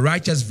by a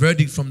righteous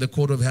verdict from the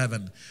court of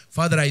heaven.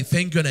 Father, I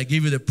thank you and I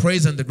give you the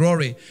praise and the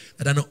glory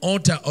that an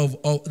altar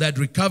that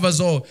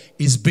recovers all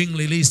is being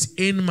released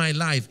in my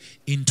life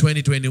in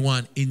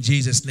 2021 in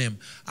Jesus' name.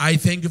 I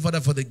thank you, Father,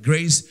 for the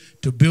grace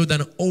to build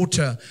an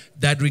altar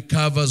that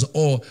recovers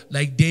all,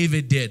 like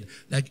David did,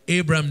 like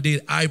Abraham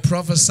did. I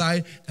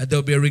prophesy that there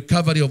will be a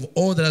recovery of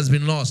all that has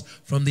been lost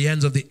from the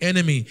hands of the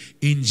enemy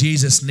in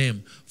Jesus'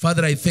 name.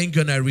 Father, I thank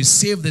you and I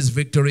receive this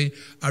victory.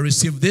 I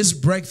receive this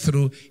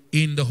breakthrough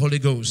in the Holy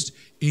Ghost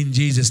in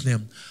Jesus'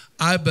 name.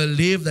 I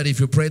believe that if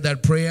you pray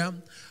that prayer,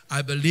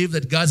 I believe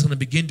that God's going to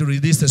begin to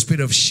release the spirit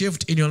of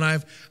shift in your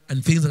life,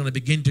 and things are going to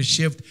begin to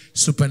shift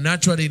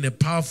supernaturally in a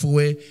powerful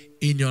way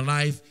in your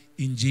life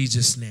in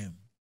Jesus' name.